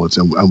two forwards,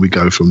 and we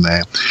go from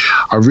there.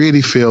 I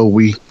really feel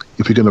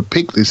if we're going to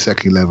pick this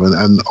second 11,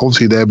 and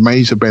obviously their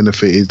major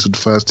benefit is the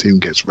first team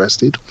gets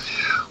rested,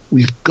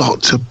 we've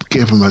got to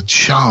give them a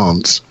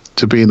chance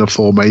to be in a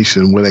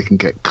formation where they can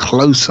get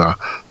closer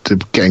to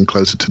getting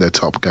closer to their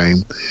top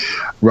game,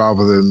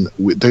 rather than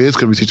there is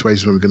going to be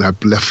situations where we're going to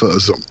have left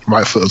footers,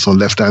 right footers on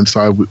left hand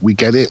side. We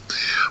get it,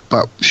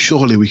 but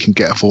surely we can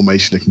get a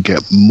formation that can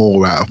get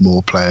more out of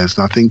more players.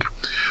 And I think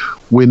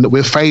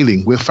we're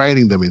failing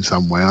them in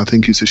some way. I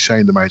think it's a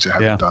shame the manager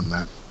hasn't done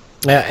that.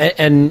 Yeah,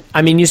 and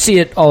I mean, you see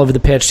it all over the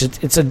pitch.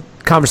 It's a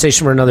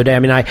conversation for another day. I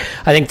mean, I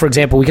think, for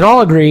example, we can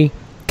all agree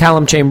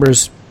Callum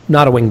Chambers,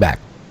 not a wing back,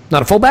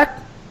 not a full back,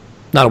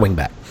 not a wing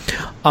back.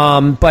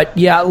 But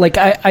yeah,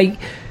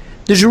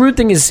 the Giroud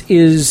thing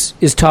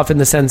is tough in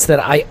the sense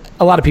that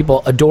a lot of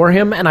people adore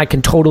him, and I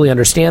can totally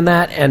understand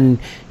that, and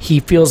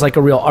he feels like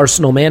a real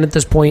Arsenal man at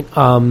this point.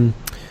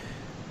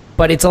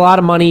 But it's a lot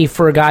of money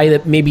for a guy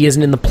that maybe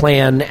isn't in the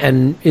plan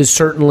and is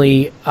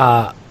certainly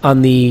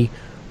on the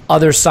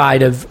other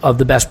side of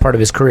the best part of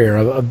his career,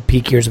 of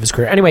peak years of his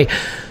career. Anyway,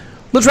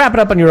 let's wrap it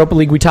up on Europa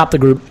League. We topped the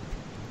group.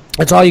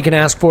 That's all you can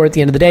ask for at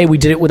the end of the day. We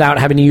did it without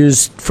having to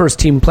use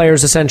first-team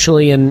players,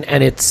 essentially, and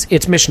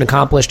it's mission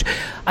accomplished.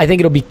 I think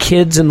it'll be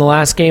kids in the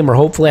last game, or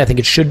hopefully I think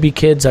it should be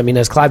kids. I mean,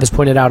 as Clive has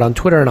pointed out on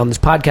Twitter and on this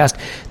podcast,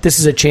 this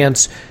is a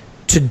chance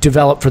to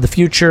develop for the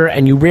future,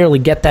 and you rarely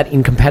get that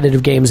in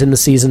competitive games in the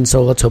season,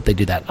 so let's hope they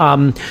do that.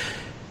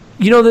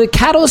 The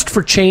Catalyst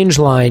for Change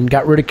line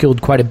got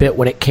ridiculed quite a bit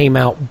when it came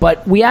out,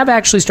 but we have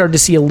actually started to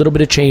see a little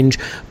bit of change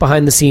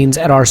behind the scenes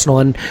at Arsenal,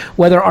 and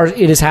whether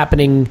it is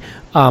happening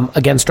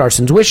against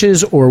Arsene's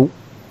wishes or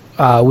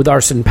with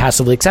Arsene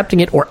passively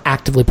accepting it or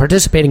actively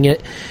participating in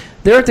it,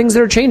 there are things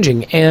that are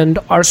changing, and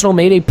Arsenal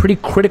made a pretty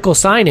critical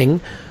signing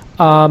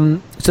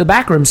to the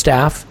backroom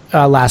staff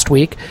last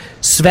week.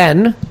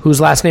 Sven,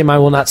 whose last name I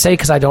will not say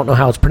because I don't know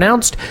how it's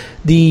pronounced,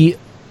 the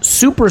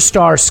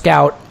superstar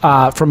scout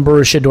from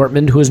Borussia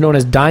Dortmund, who is known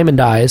as Diamond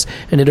Eyes,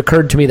 and it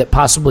occurred to me that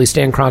possibly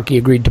Stan Kroenke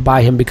agreed to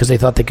buy him because they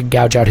thought they could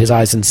gouge out his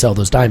eyes and sell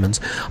those diamonds.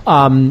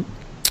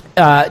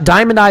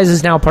 Diamond Eyes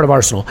is now part of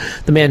Arsenal.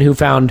 The man who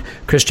found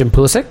Christian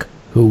Pulisic,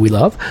 who we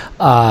love,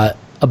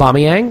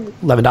 Aubameyang,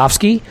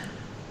 Lewandowski.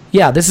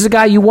 Yeah, this is a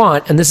guy you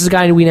want, and this is a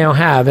guy we now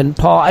have. And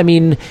Paul, I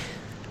mean,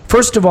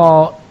 first of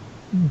all,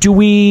 do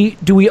we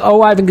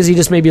owe Ivan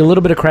Gazidis maybe a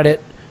little bit of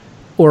credit,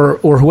 or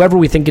whoever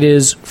we think it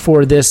is,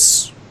 for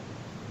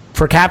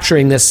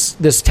capturing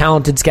this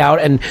talented scout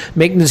and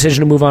making the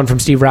decision to move on from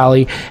Steve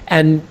Rowley?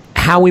 And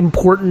how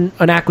important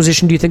an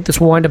acquisition do you think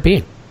this will wind up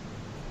being?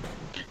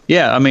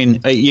 Yeah, I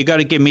mean, you got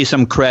to give me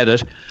some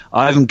credit.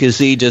 Ivan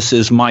Gazidis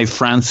is my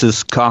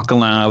Francis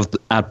Coquelin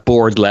at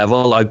board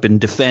level. I've been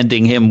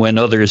defending him when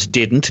others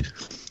didn't.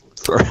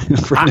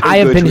 I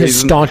have been his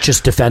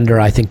staunchest defender,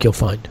 I think you'll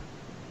find.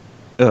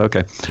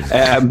 Okay.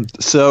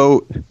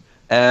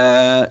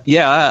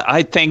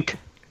 I think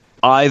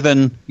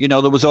Ivan,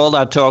 there was all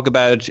that talk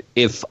about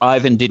if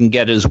Ivan didn't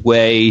get his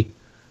way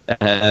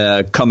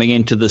coming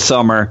into the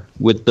summer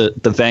with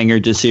the Wenger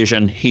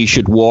decision, he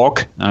should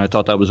walk. And I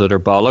thought that was utter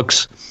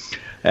bollocks.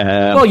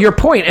 Well, your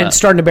point, and it's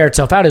starting to bear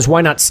itself out, is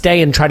why not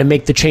stay and try to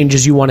make the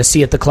changes you want to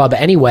see at the club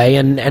anyway,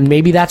 and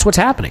maybe that's what's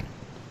happening.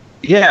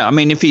 Yeah, I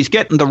mean, if he's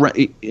getting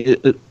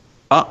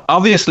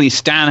obviously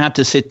Stan had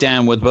to sit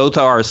down with both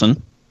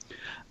Arsene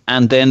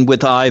and then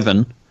with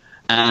Ivan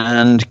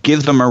and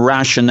give them a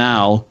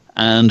rationale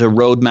and a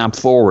roadmap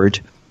forward.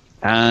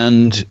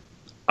 And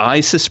I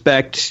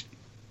suspect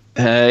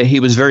he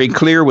was very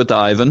clear with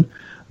Ivan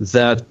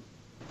that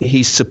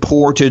he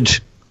supported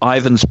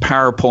Ivan's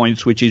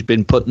PowerPoints, which he's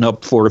been putting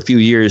up for a few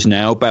years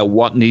now, about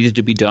what needed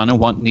to be done and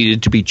what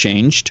needed to be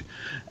changed.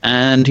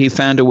 And he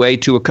found a way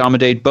to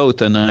accommodate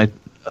both. And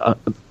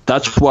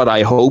that's what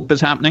I hope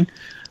is happening.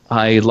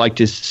 I like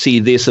to see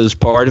this as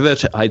part of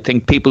it. I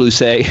think people who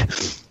say,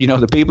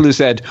 the people who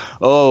said,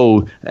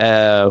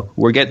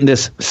 we're getting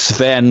this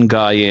Sven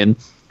guy in.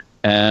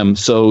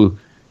 So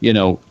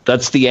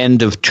that's the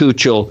end of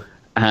Tuchel.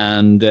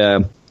 And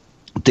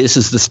this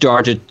is the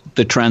start of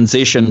the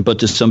transition, but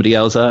to somebody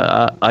else.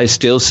 I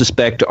still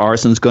suspect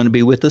Arsene's going to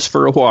be with us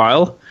for a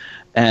while.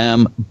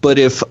 But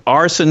if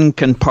Arsene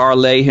can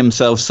parlay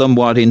himself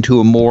somewhat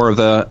into a more of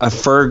a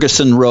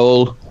Ferguson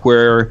role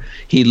where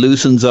he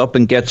loosens up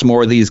and gets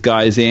more of these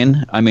guys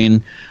in. I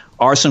mean,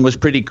 Arsene was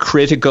pretty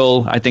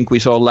critical, I think we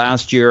saw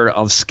last year,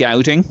 of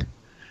scouting.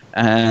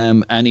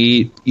 And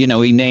he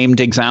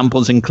named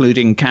examples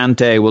including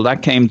Kante. Well,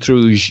 that came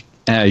through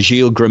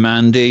Gilles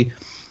Grimandi.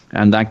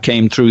 And that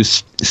came through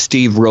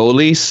Steve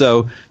Rowley.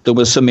 So there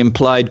was some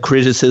implied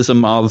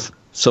criticism of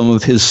some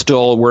of his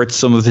stalwarts,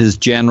 some of his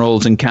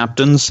generals and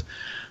captains.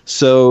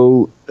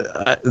 So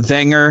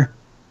Wenger,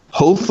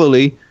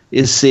 hopefully,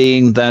 is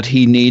seeing that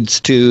he needs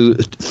to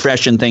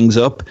freshen things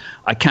up.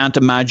 I can't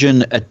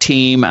imagine a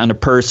team and a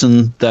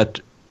person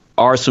that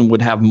Arsene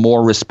would have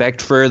more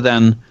respect for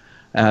than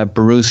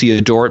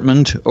Borussia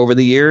Dortmund over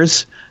the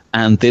years,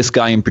 and this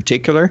guy in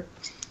particular.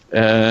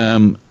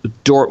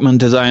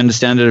 Dortmund, as I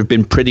understand it, have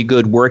been pretty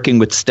good working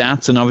with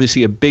stats, and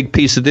obviously a big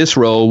piece of this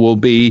role will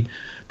be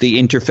the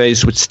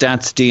interface with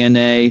Stats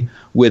DNA,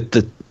 with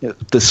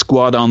the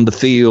squad on the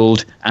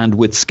field, and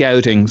with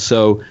scouting.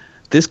 So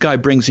this guy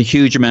brings a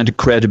huge amount of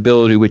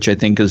credibility, which I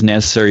think is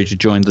necessary to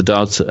join the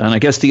dots. And I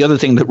guess the other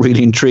thing that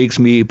really intrigues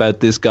me about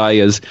this guy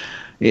is,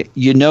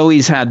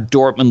 he's had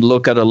Dortmund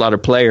look at a lot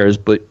of players,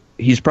 but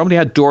he's probably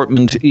had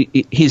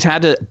Dortmund. He's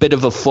had a bit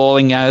of a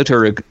falling out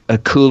or a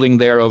cooling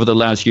there over the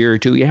last year or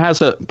two. He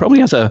probably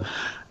has a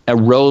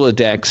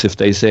Rolodex, if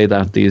they say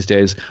that these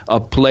days,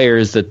 of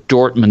players that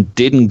Dortmund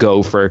didn't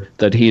go for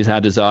that he's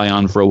had his eye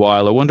on for a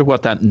while. I wonder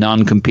what that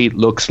non-compete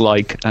looks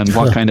like and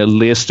what kind of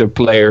list of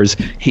players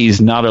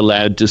he's not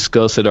allowed to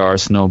discuss at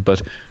Arsenal.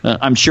 But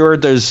I'm sure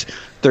there's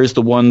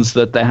the ones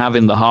that they have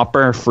in the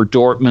hopper for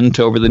Dortmund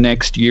over the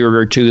next year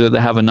or two that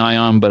they have an eye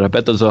on, but I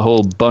bet there's a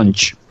whole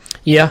bunch.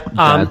 Yeah.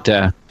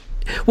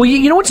 Well,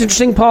 you know what's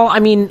interesting, Paul? I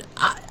mean,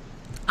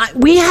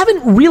 we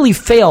haven't really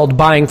failed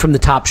buying from the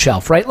top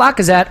shelf, right?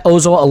 Lacazette,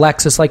 Ozil,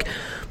 Alexis, I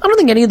don't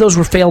think any of those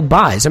were failed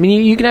buys. I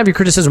mean, you can have your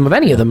criticism of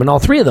any of them and all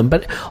three of them,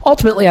 but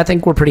ultimately I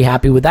think we're pretty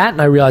happy with that,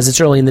 and I realize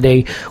it's early in the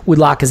day with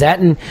Lacazette,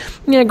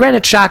 and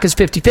granted, Shaq is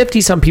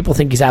 50-50. Some people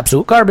think he's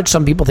absolute garbage.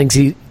 Some people think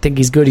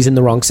he's good, he's in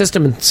the wrong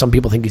system, and some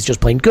people think he's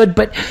just plain good.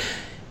 But,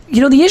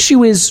 the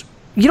issue is,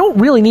 you don't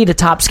really need a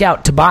top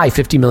scout to buy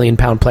 50 million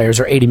pound players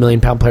or 80 million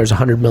pound players,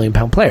 100 million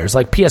pound players.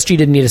 Like PSG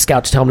didn't need a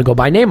scout to tell them to go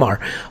buy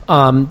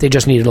Neymar. They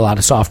just needed a lot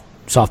of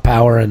soft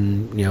power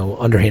and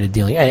underhanded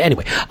dealing.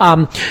 Anyway,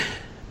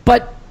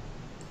 but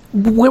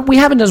what we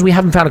haven't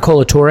found a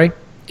Kolo Touré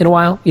in a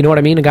while. You know what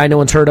I mean? A guy no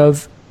one's heard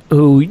of,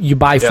 who you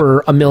buy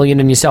for $1 million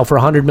and you sell for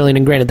 $100 million.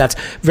 And granted, that's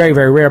very,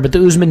 very rare. But the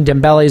Ousmane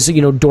Dembele's,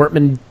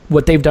 Dortmund,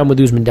 what they've done with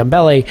Ousmane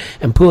Dembele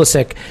and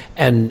Pulisic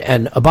and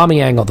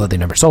Aubameyang, although they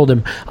never sold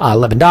him,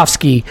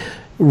 Lewandowski,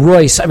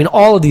 Royce. I mean,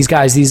 all of these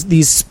guys,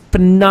 these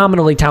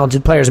phenomenally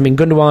talented players. I mean,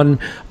 Gundogan,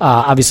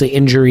 obviously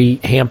injury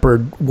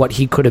hampered what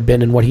he could have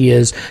been and what he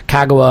is.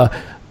 Kagawa,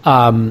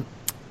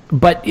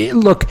 But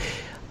look,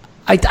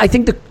 I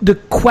think the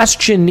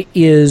question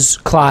is,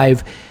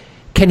 Clive,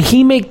 can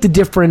he make the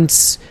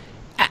difference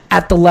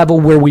at the level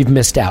where we've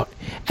missed out?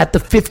 At the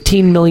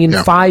 15 million,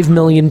 5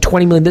 million,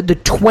 20 million, the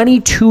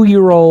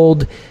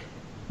 22-year-old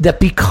that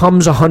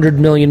becomes a 100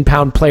 million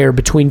pound player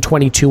between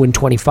 22 and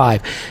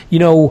 25. You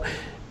know,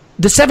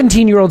 the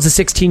 17-year-olds,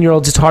 the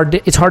 16-year-olds, it's hard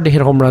to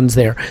hit home runs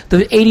there.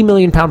 The 80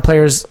 million pound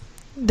players,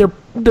 they're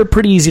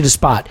pretty easy to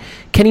spot.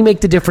 Can he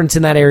make the difference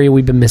in that area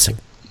we've been missing?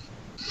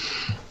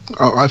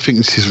 I think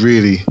this is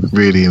really,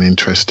 really an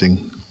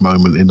interesting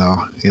moment in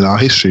our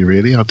history.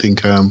 Really, I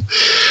think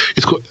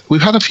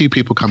we've had a few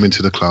people come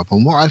into the club,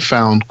 and what I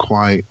found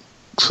quite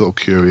sort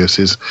of curious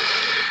is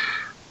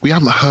we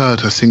haven't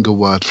heard a single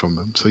word from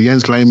them. So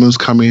Jens Lehmann's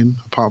come in,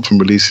 apart from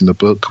releasing the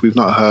book, we've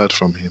not heard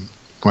from him.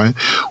 Right?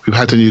 We've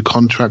had a new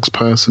contracts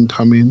person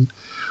come in,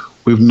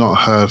 we've not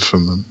heard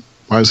from them.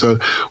 Right, so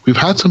we've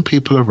had some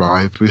people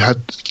arrive. We had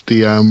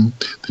the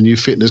new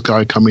fitness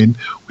guy come in.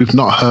 We've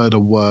not heard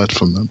a word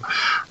from them.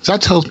 So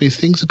that tells me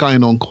things are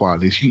going on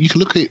quietly. So you can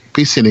look at it,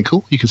 be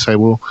cynical. You can say,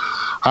 well,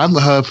 I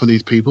haven't heard from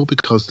these people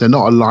because they're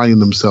not aligning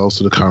themselves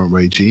to the current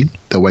regime.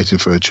 They're waiting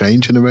for a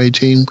change in the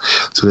regime.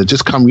 So they're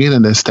just coming in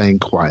and they're staying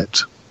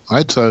quiet.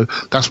 Right, so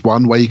that's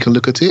one way you can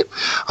look at it.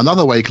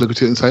 Another way you can look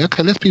at it and say,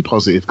 okay, let's be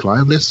positive,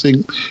 Clive. Let's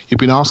think you've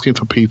been asking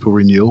for people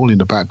renewal in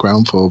the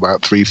background for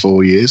about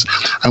 3-4 years,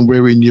 and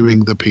we're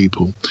renewing the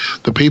people.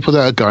 The people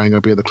that are going will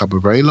be at the club a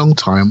very long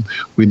time.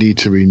 We need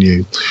to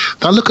renew.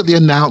 Now look at the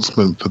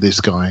announcement for this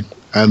guy,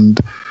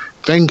 and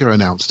Wenger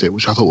announced it,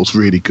 which I thought was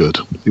really good.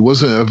 It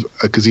wasn't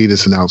a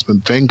Gazidis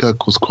announcement. Wenger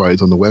was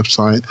quoted on the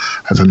website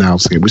as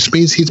announcing it, which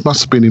means he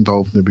must have been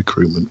involved in the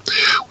recruitment,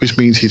 which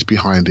means he's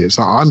behind it.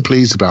 So I'm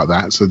pleased about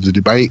that. So the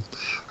debate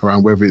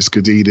around whether it's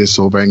Gazidis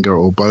or Wenger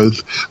or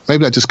both,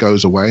 maybe that just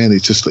goes away, and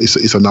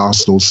it's an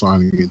Arsenal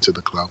signing into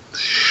the club.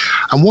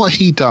 And what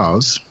he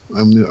does,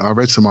 I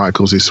read some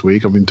articles this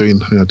week. I've been doing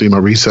my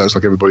research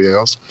like everybody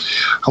else.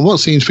 And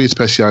what seems to be his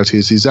speciality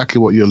is exactly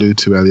what you alluded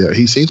to earlier.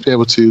 He seems to be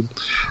able to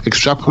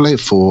extrapolate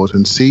forward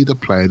and see the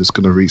player that's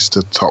going to reach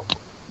the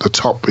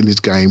top in his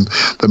game,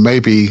 that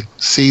maybe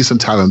sees some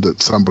talent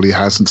that somebody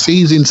has and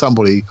sees in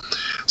somebody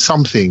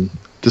something,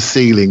 the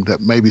ceiling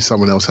that maybe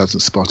someone else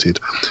hasn't spotted.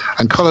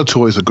 And Colo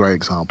Touré is a great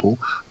example.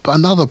 But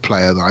another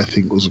player that I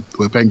think was,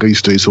 where Wenger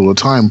used to do this all the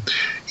time,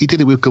 he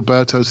did it with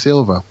Gilberto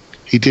Silva.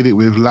 He did it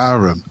with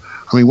Lauren.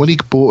 I mean, when he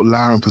bought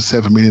Lauren for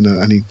 7 million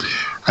and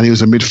he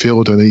was a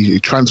midfielder and he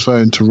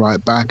transferred into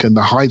right back, and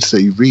the heights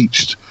that he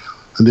reached,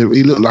 and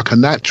he looked like a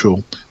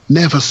natural,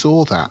 never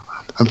saw that.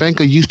 And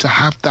Wenger used to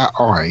have that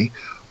eye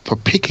for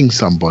picking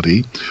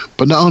somebody,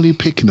 but not only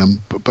picking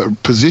them, but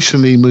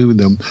positionally moving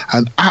them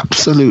and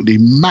absolutely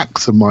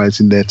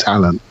maximising their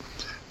talent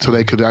so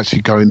they could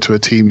actually go into a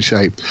team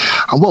shape.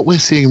 And what we're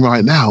seeing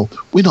right now,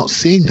 we're not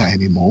seeing that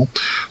anymore.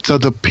 So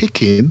the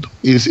picking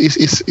is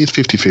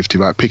 50-50,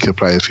 right? Picking a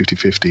player is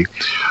 50-50.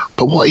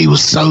 But what he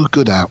was so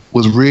good at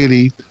was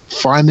really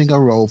finding a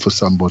role for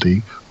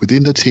somebody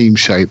within the team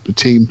shape, the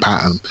team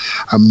pattern,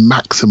 and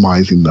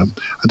maximising them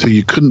until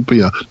you couldn't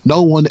be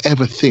no one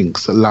ever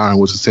thinks that Lauren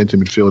was a centre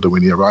midfielder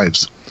when he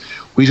arrives.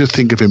 We just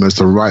think of him as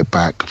the right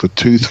back for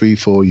 2, 3,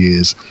 4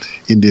 years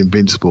in the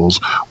Invincibles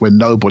when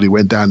nobody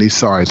went down his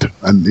side.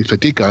 And if they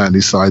did go down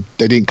his side,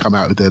 they didn't come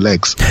out with their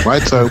legs,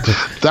 right? So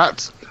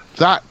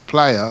that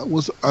player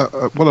was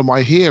one of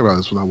my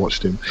heroes when I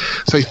watched him.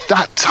 So it's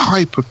that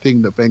type of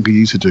thing that Wenger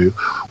used to do,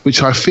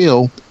 which I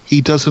feel he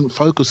doesn't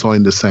focus on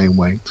in the same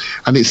way.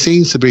 And it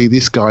seems to be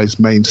this guy's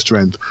main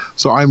strength.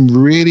 So I'm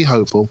really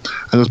hopeful.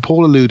 And as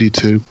Paul alluded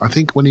to, I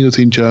think when he was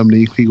in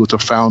Germany, he was the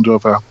founder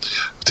of a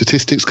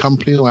statistics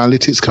company or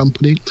analytics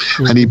company,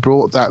 and he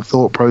brought that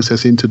thought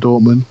process into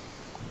Dortmund.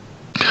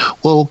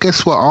 Well,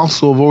 guess what?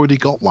 Arsenal have already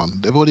got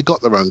one. They've already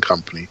got their own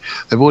company.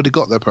 They've already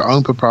got their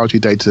own proprietary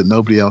data that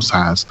nobody else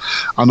has.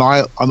 And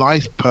I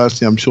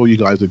personally, I'm sure you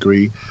guys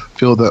agree,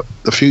 feel that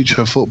the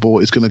future of football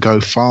is going to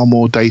go far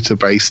more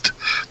data-based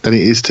than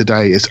it is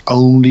today. It's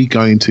only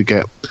going to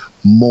get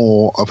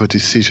more of a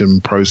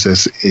decision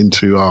process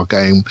into our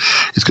game.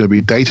 It's going to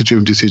be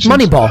data-driven decisions.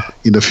 Moneyball.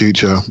 In the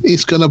future.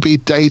 It's going to be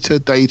data.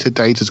 Data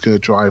is going to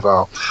drive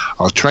our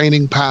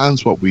training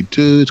patterns, what we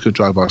do. It's going to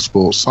drive our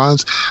sports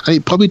science. And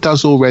it probably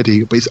does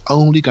already, but it's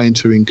only going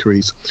to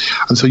increase.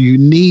 And so you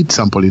need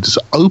somebody that's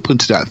open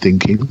to that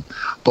thinking,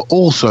 but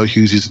also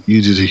uses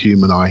a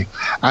human eye.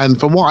 And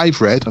from what I've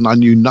read, and I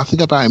knew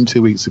nothing about him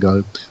 2 weeks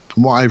ago,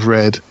 from what I've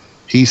read,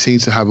 he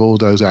seems to have all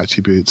those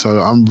attributes.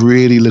 So I'm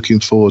really looking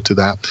forward to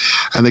that.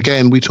 And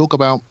again, we talk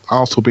about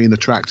Arsenal being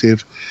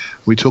attractive.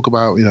 We talk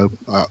about,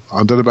 I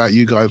don't know about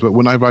you guys, but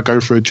whenever I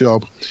go for a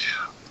job,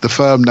 the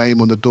firm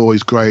name on the door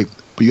is great,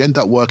 but you end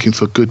up working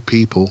for good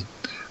people.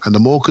 And the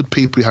more good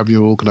people you have in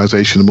your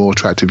organisation, the more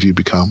attractive you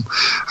become.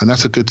 And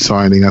that's a good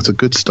signing. That's a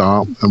good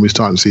start. And we're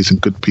starting to see some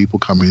good people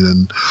come in.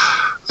 And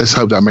let's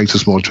hope that makes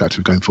us more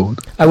attractive going forward.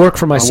 I work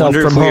for myself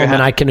from home,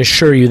 and I can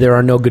assure you there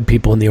are no good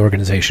people in the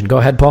organisation. Go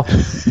ahead, Paul.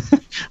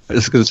 I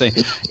was going to say,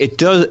 it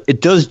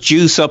does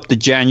juice up the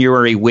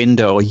January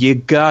window. You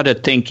got to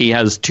think he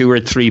has 2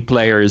 or 3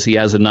 players he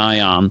has an eye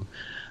on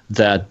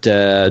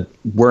that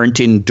weren't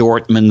in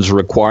Dortmund's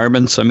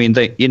requirements. I mean,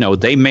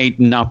 they may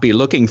not be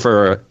looking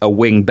for a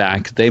wing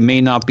back. They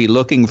may not be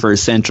looking for a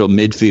central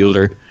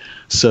midfielder.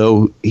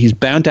 So he's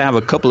bound to have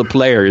a couple of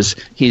players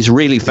he's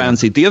really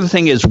fancied. The other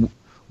thing is,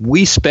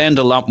 we spend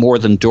a lot more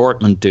than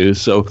Dortmund do,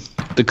 so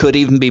there could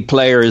even be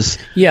players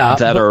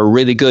that are a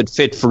really good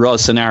fit for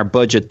us in our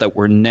budget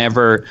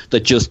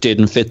that just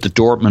didn't fit the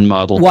Dortmund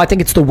model. Well, I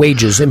think it's the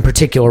wages in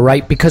particular,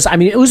 right? Because, I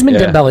mean, Ousmane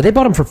Dembele, they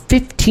bought him for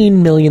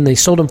 $15 million. They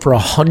sold him for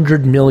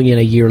 $100 million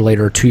a year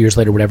later, or 2 years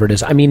later, whatever it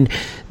is. I mean,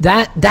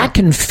 that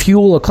can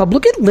fuel a club.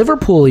 Look at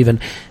Liverpool even.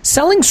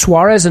 Selling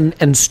Suarez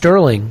and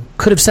Sterling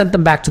could have sent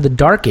them back to the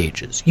dark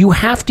ages. You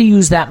have to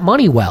use that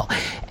money well.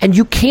 And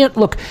you can't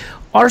look...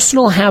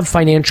 Arsenal have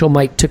financial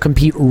might to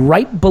compete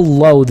right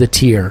below the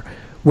tier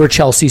where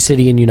Chelsea,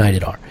 City, and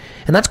United are.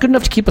 And that's good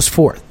enough to keep us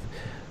fourth.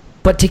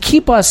 But to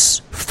keep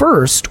us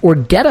first or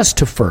get us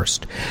to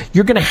first,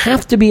 you're going to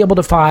have to be able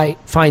to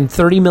find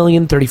 30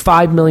 million,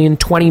 35 million,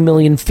 20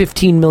 million,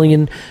 15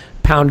 million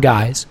pound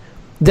guys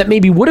that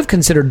maybe would have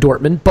considered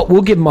Dortmund, but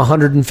we'll give them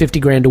 150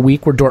 grand a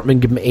week where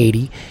Dortmund give them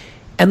 80.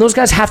 And those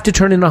guys have to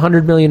turn into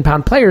 100 million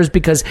pound players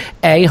because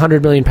A,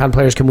 100 million pound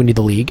players can win you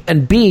the league,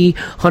 and B,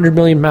 100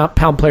 million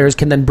pound players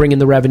can then bring in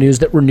the revenues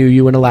that renew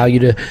you and allow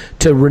you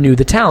to renew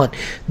the talent.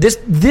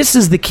 This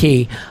is the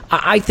key.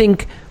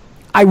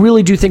 I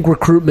really do think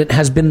recruitment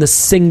has been the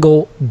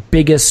single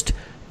biggest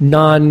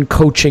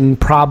non-coaching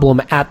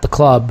problem at the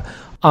club.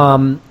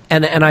 And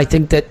I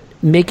think that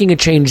making a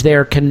change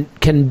there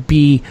can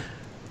be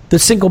the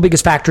single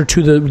biggest factor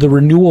to the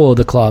renewal of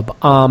the club.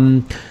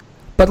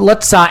 But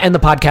let's end the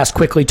podcast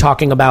quickly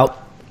talking about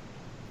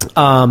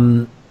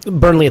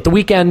Burnley at the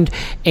weekend.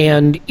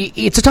 And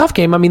it's a tough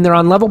game. I mean, they're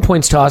on level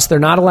points to us. They're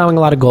not allowing a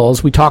lot of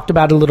goals. We talked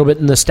about it a little bit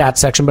in the stats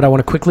section, but I want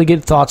to quickly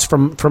get thoughts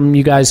from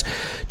you guys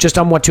just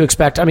on what to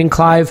expect. I mean,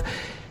 Clive,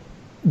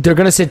 they're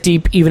going to sit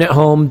deep even at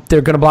home.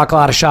 They're going to block a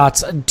lot of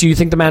shots. Do you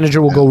think the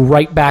manager will go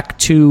right back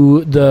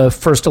to the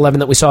first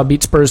 11 that we saw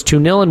beat Spurs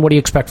 2-0? And what do you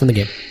expect from the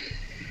game?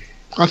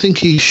 I think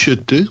he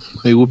should do.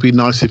 It would be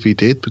nice if he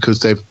did, because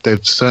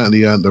they've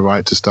certainly earned the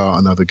right to start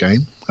another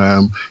game.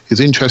 It's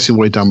interesting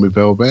what he's done with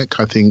Welbeck.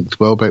 I think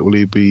Welbeck will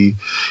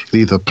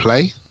either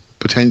play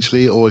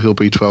potentially, or he'll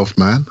be 12th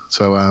man.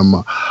 So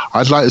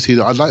I'd like to see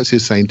the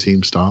same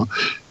team start.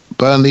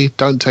 Burnley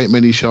don't take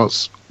many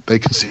shots. They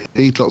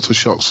concede lots of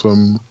shots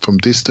from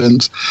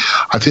distance.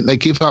 I think they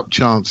give up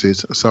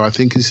chances. So I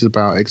think this is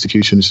about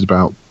execution. This is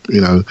about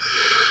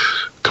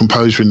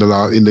composure in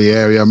the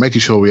area, making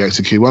sure we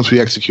execute. Once we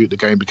execute, the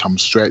game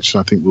becomes stretched,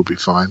 and I think we'll be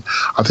fine.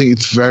 I think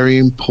it's very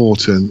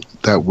important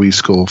that we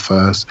score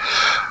first.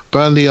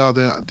 Burnley are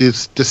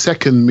the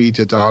second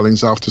media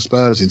darlings after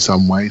Spurs in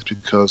some ways,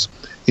 because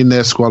in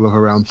their squad of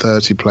around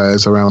 30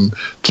 players, around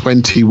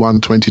 21,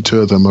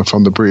 22 of them are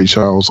from the British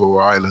Isles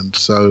or Ireland.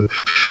 So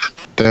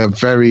they're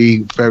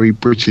very, very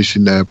British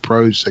in their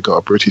approach. They've got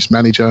a British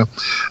manager.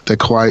 They're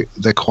quite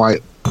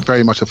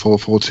very much a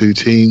 4-4-2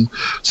 team.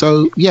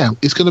 So yeah,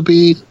 it's going to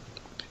be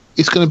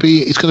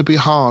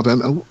hard.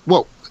 And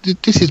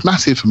this is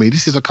massive for me.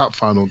 This is a cup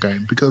final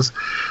game because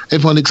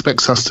everyone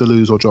expects us to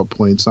lose or drop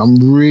points.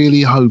 I'm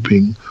really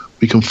hoping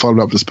we can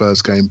follow up the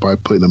Spurs game by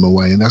putting them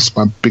away, and that's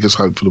my biggest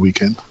hope for the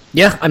weekend.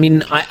 Yeah, I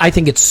mean, I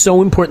think it's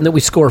so important that we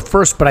score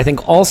first, but I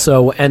think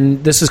also,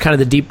 and this is kind of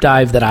the deep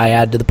dive that I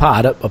add to the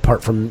pod,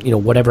 apart from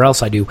whatever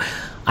else I do,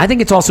 I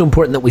think it's also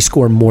important that we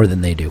score more than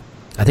they do.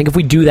 I think if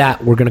we do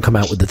that, we're going to come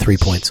out with the 3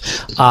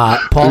 points.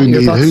 Paul,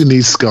 your thoughts? Who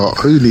needs Scott?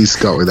 Who needs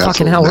Scott with that?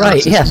 Fucking hell,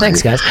 right. Yeah,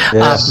 thanks, guys.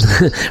 Yeah.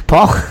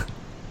 Paul?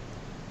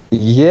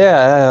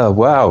 Yeah,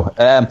 wow.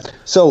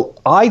 So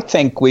I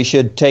think we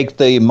should take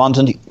the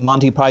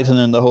Monty Python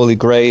and the Holy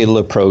Grail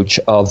approach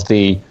of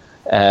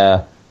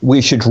we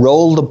should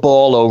roll the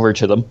ball over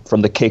to them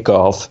from the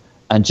kickoff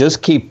and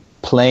just keep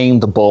playing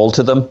the ball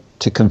to them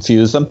to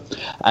confuse them,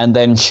 and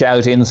then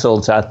shout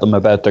insults at them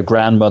about their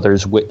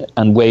grandmothers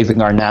and waving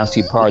our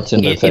nasty parts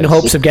in their face. In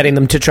hopes of getting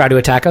them to try to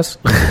attack us?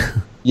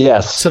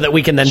 Yes. So that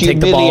we can then take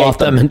the ball off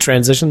them and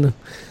transition them?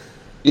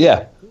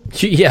 Yeah.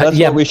 That's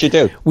what we should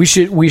do. We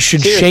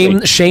should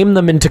shame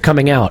them into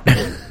coming out.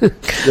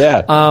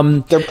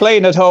 Yeah. They're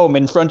playing at home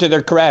in front of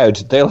their crowd.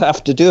 They'll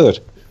have to do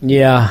it.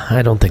 Yeah,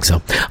 I don't think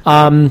so.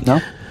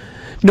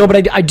 No,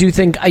 but I do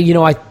think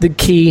the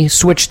key: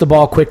 switch the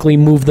ball quickly,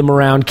 move them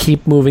around,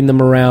 keep moving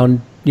them around.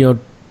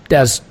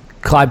 As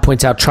Clyde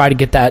points out, try to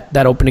get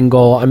that opening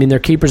goal. I mean, their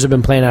keepers have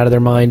been playing out of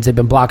their minds. They've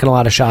been blocking a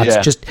lot of shots.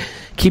 Yeah. Just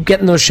keep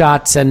getting those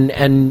shots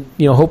and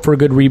hope for a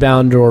good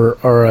rebound or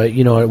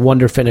a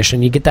wonder finish.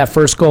 And you get that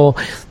first goal,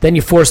 then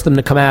you force them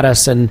to come at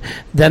us, and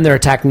then they're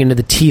attacking into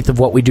the teeth of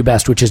what we do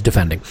best, which is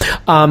defending.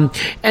 And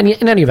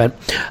in any event,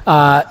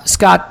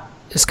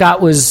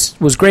 Scott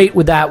was great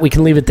with that. We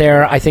can leave it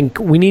there. I think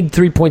we need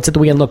 3 points at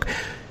the weekend. Look,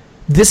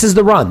 This is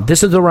the run.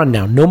 This is the run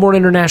now. No more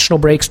international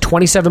breaks.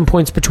 27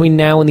 points between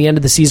now and the end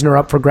of the season are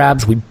up for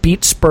grabs. We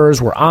beat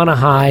Spurs. We're on a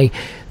high.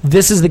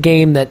 This is the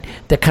game that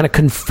kind of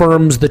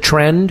confirms the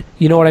trend.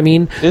 You know what I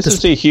mean? This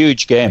is a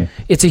huge game.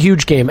 It's a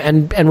huge game.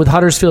 And with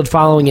Huddersfield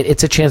following it,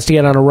 it's a chance to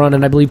get on a run.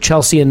 And I believe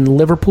Chelsea and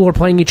Liverpool are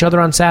playing each other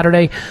on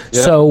Saturday.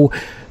 Yeah. So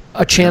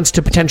a chance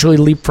to potentially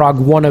leapfrog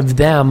one of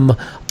them,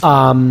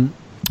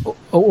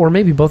 or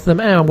maybe both of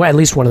them. Well, at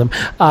least one of them,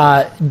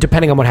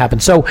 depending on what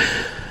happens. So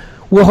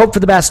we'll hope for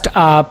the best.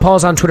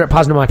 Paul's on Twitter at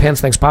Paz No My Pants.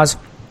 Thanks, Paz.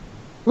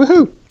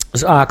 Woohoo!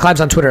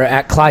 Clive's on Twitter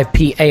at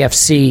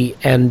ClivePAFC,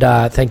 and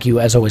thank you,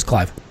 as always,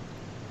 Clive.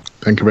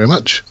 Thank you very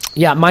much.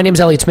 Yeah, my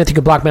name's Elliot Smith. You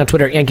can block me on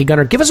Twitter at Yankee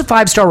Gunner. Give us a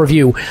 5-star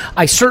review.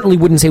 I certainly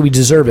wouldn't say we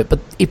deserve it, but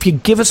if you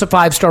give us a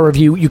 5-star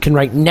review, you can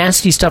write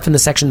nasty stuff in the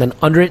section, then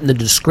under it in the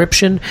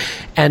description,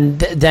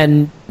 and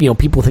then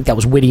people think that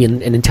was witty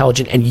and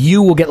intelligent, and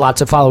you will get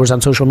lots of followers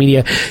on social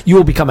media. You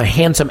will become a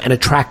handsome and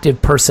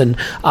attractive person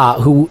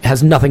who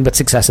has nothing but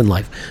success in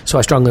life. So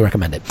I strongly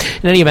recommend it.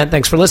 In any event,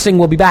 thanks for listening.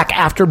 We'll be back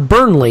after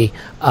Burnley,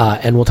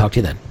 and we'll talk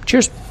to you then.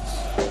 Cheers.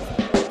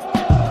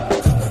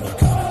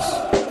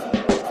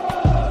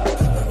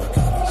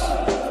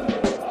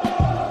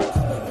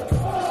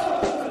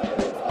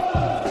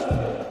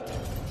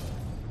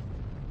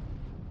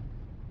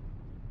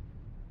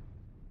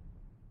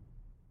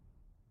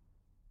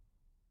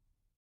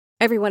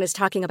 Everyone is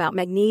talking about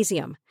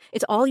magnesium.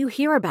 It's all you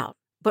hear about.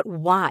 But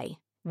why?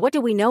 What do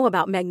we know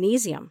about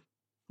magnesium?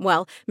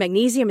 Well,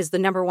 magnesium is the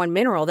number one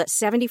mineral that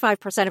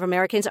 75% of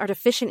Americans are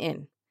deficient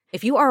in.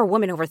 If you are a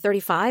woman over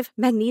 35,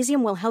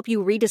 magnesium will help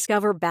you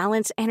rediscover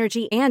balance,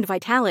 energy, and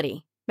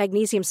vitality.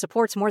 Magnesium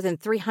supports more than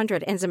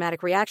 300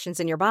 enzymatic reactions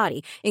in your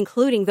body,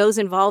 including those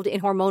involved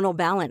in hormonal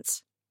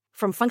balance.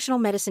 From functional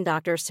medicine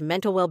doctors to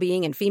mental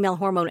well-being and female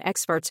hormone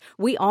experts,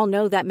 we all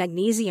know that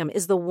magnesium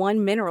is the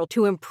one mineral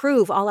to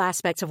improve all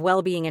aspects of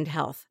well-being and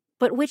health.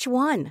 But which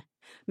one?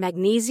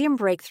 Magnesium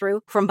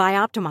Breakthrough from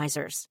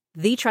Bioptimizers,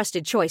 the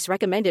trusted choice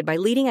recommended by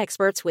leading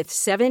experts with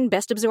 7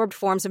 best-absorbed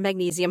forms of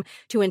magnesium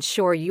to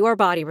ensure your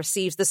body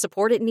receives the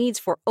support it needs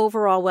for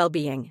overall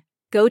well-being.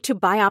 Go to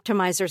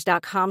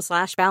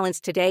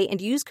bioptimizers.com/balance today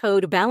and use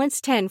code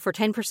BALANCE10 for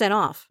 10%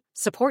 off.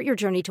 Support your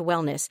journey to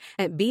wellness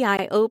at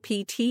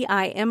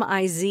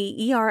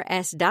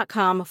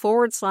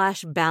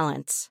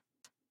bioptimizers.com/balance.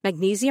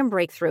 Magnesium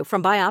Breakthrough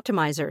from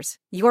Bioptimizers,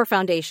 your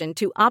foundation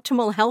to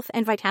optimal health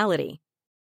and vitality.